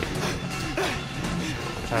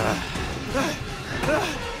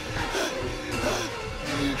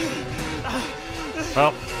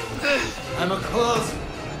 Well, I'm a closer.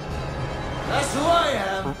 That's who I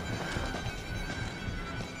am.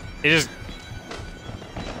 he just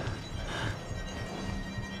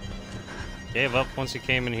gave up once he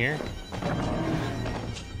came in here.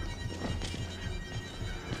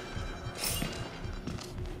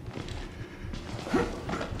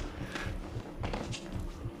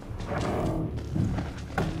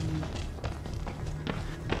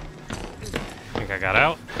 I think I got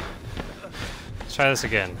out. Let's try this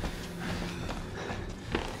again.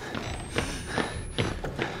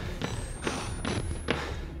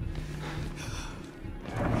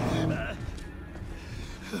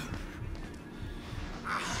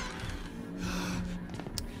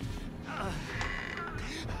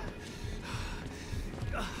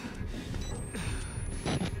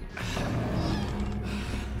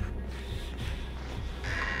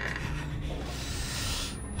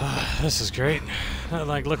 This is great. I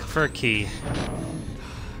like looking for a key.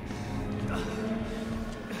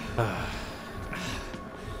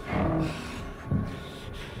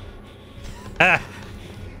 Ah.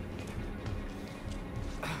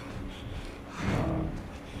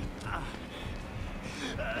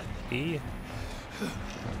 E.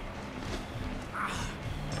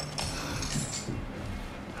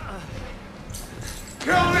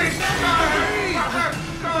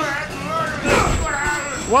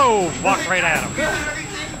 Whoa! Walked right at him.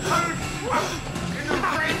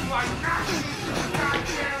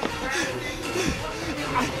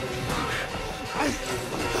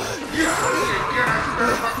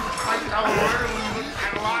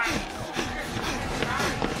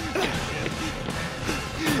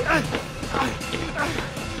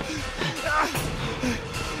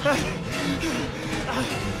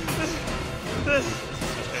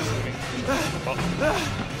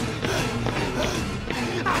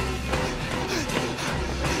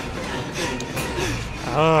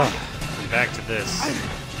 Oh, back to this.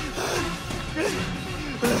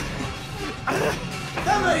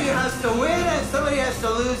 Somebody has to win and somebody has to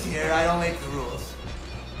lose here. I don't make the rules.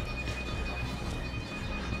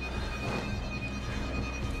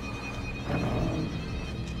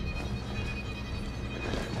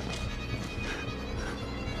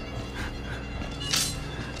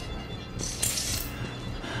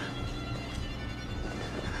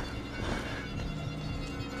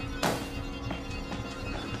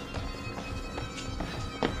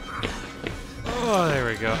 Oh, there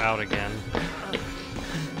we go. Out again.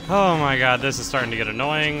 Oh my god, this is starting to get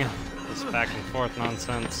annoying. This back and forth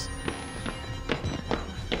nonsense.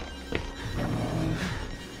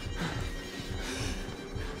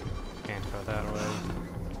 Can't go that way.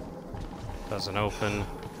 Doesn't open.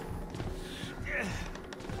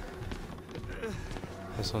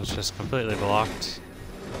 This one's just completely blocked.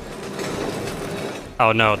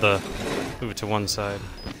 Oh no, move it to one side.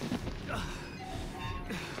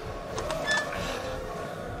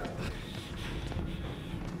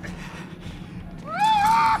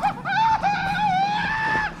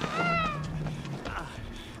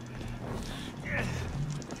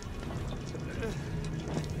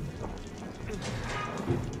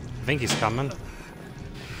 I think he's coming.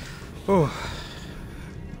 Ooh.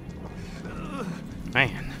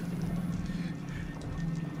 Man.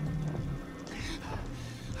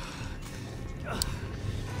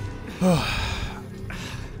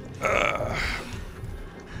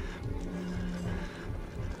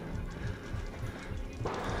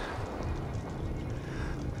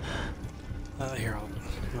 Here, I'm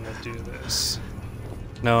gonna do this.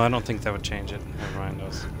 No, I don't think that would change it. Never mind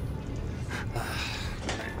those.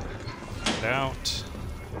 Get out.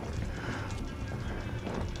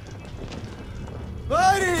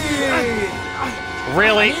 Buddy!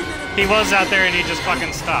 Really? He was out there and he just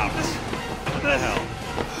fucking stopped. What the hell?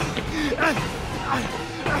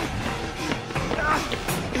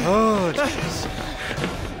 Oh, jeez.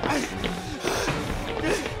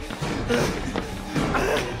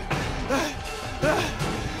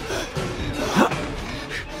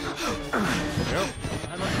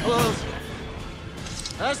 I'm a closer.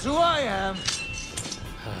 That's who I am.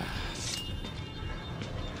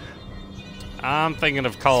 I'm thinking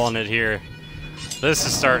of calling it here. This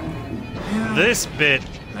is This bit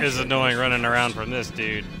is annoying running around from this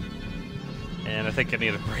dude. And I think I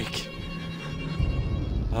need a break.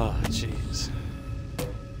 Oh, jeez.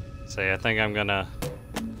 Say, I think I'm gonna...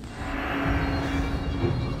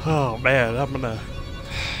 Oh, man, I'm gonna...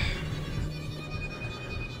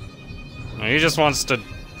 He just wants to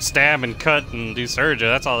stab and cut and do surgery.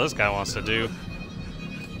 That's all this guy wants to do.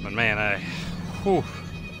 But man, whew.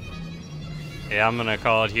 Yeah, I'm gonna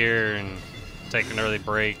call it here and take an early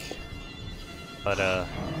break. But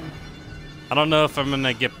I don't know if I'm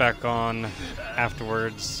gonna get back on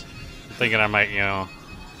afterwards. I'm thinking I might, you know.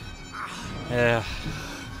 Yeah.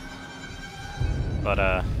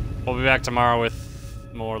 But we'll be back tomorrow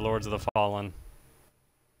with more Lords of the Fallen.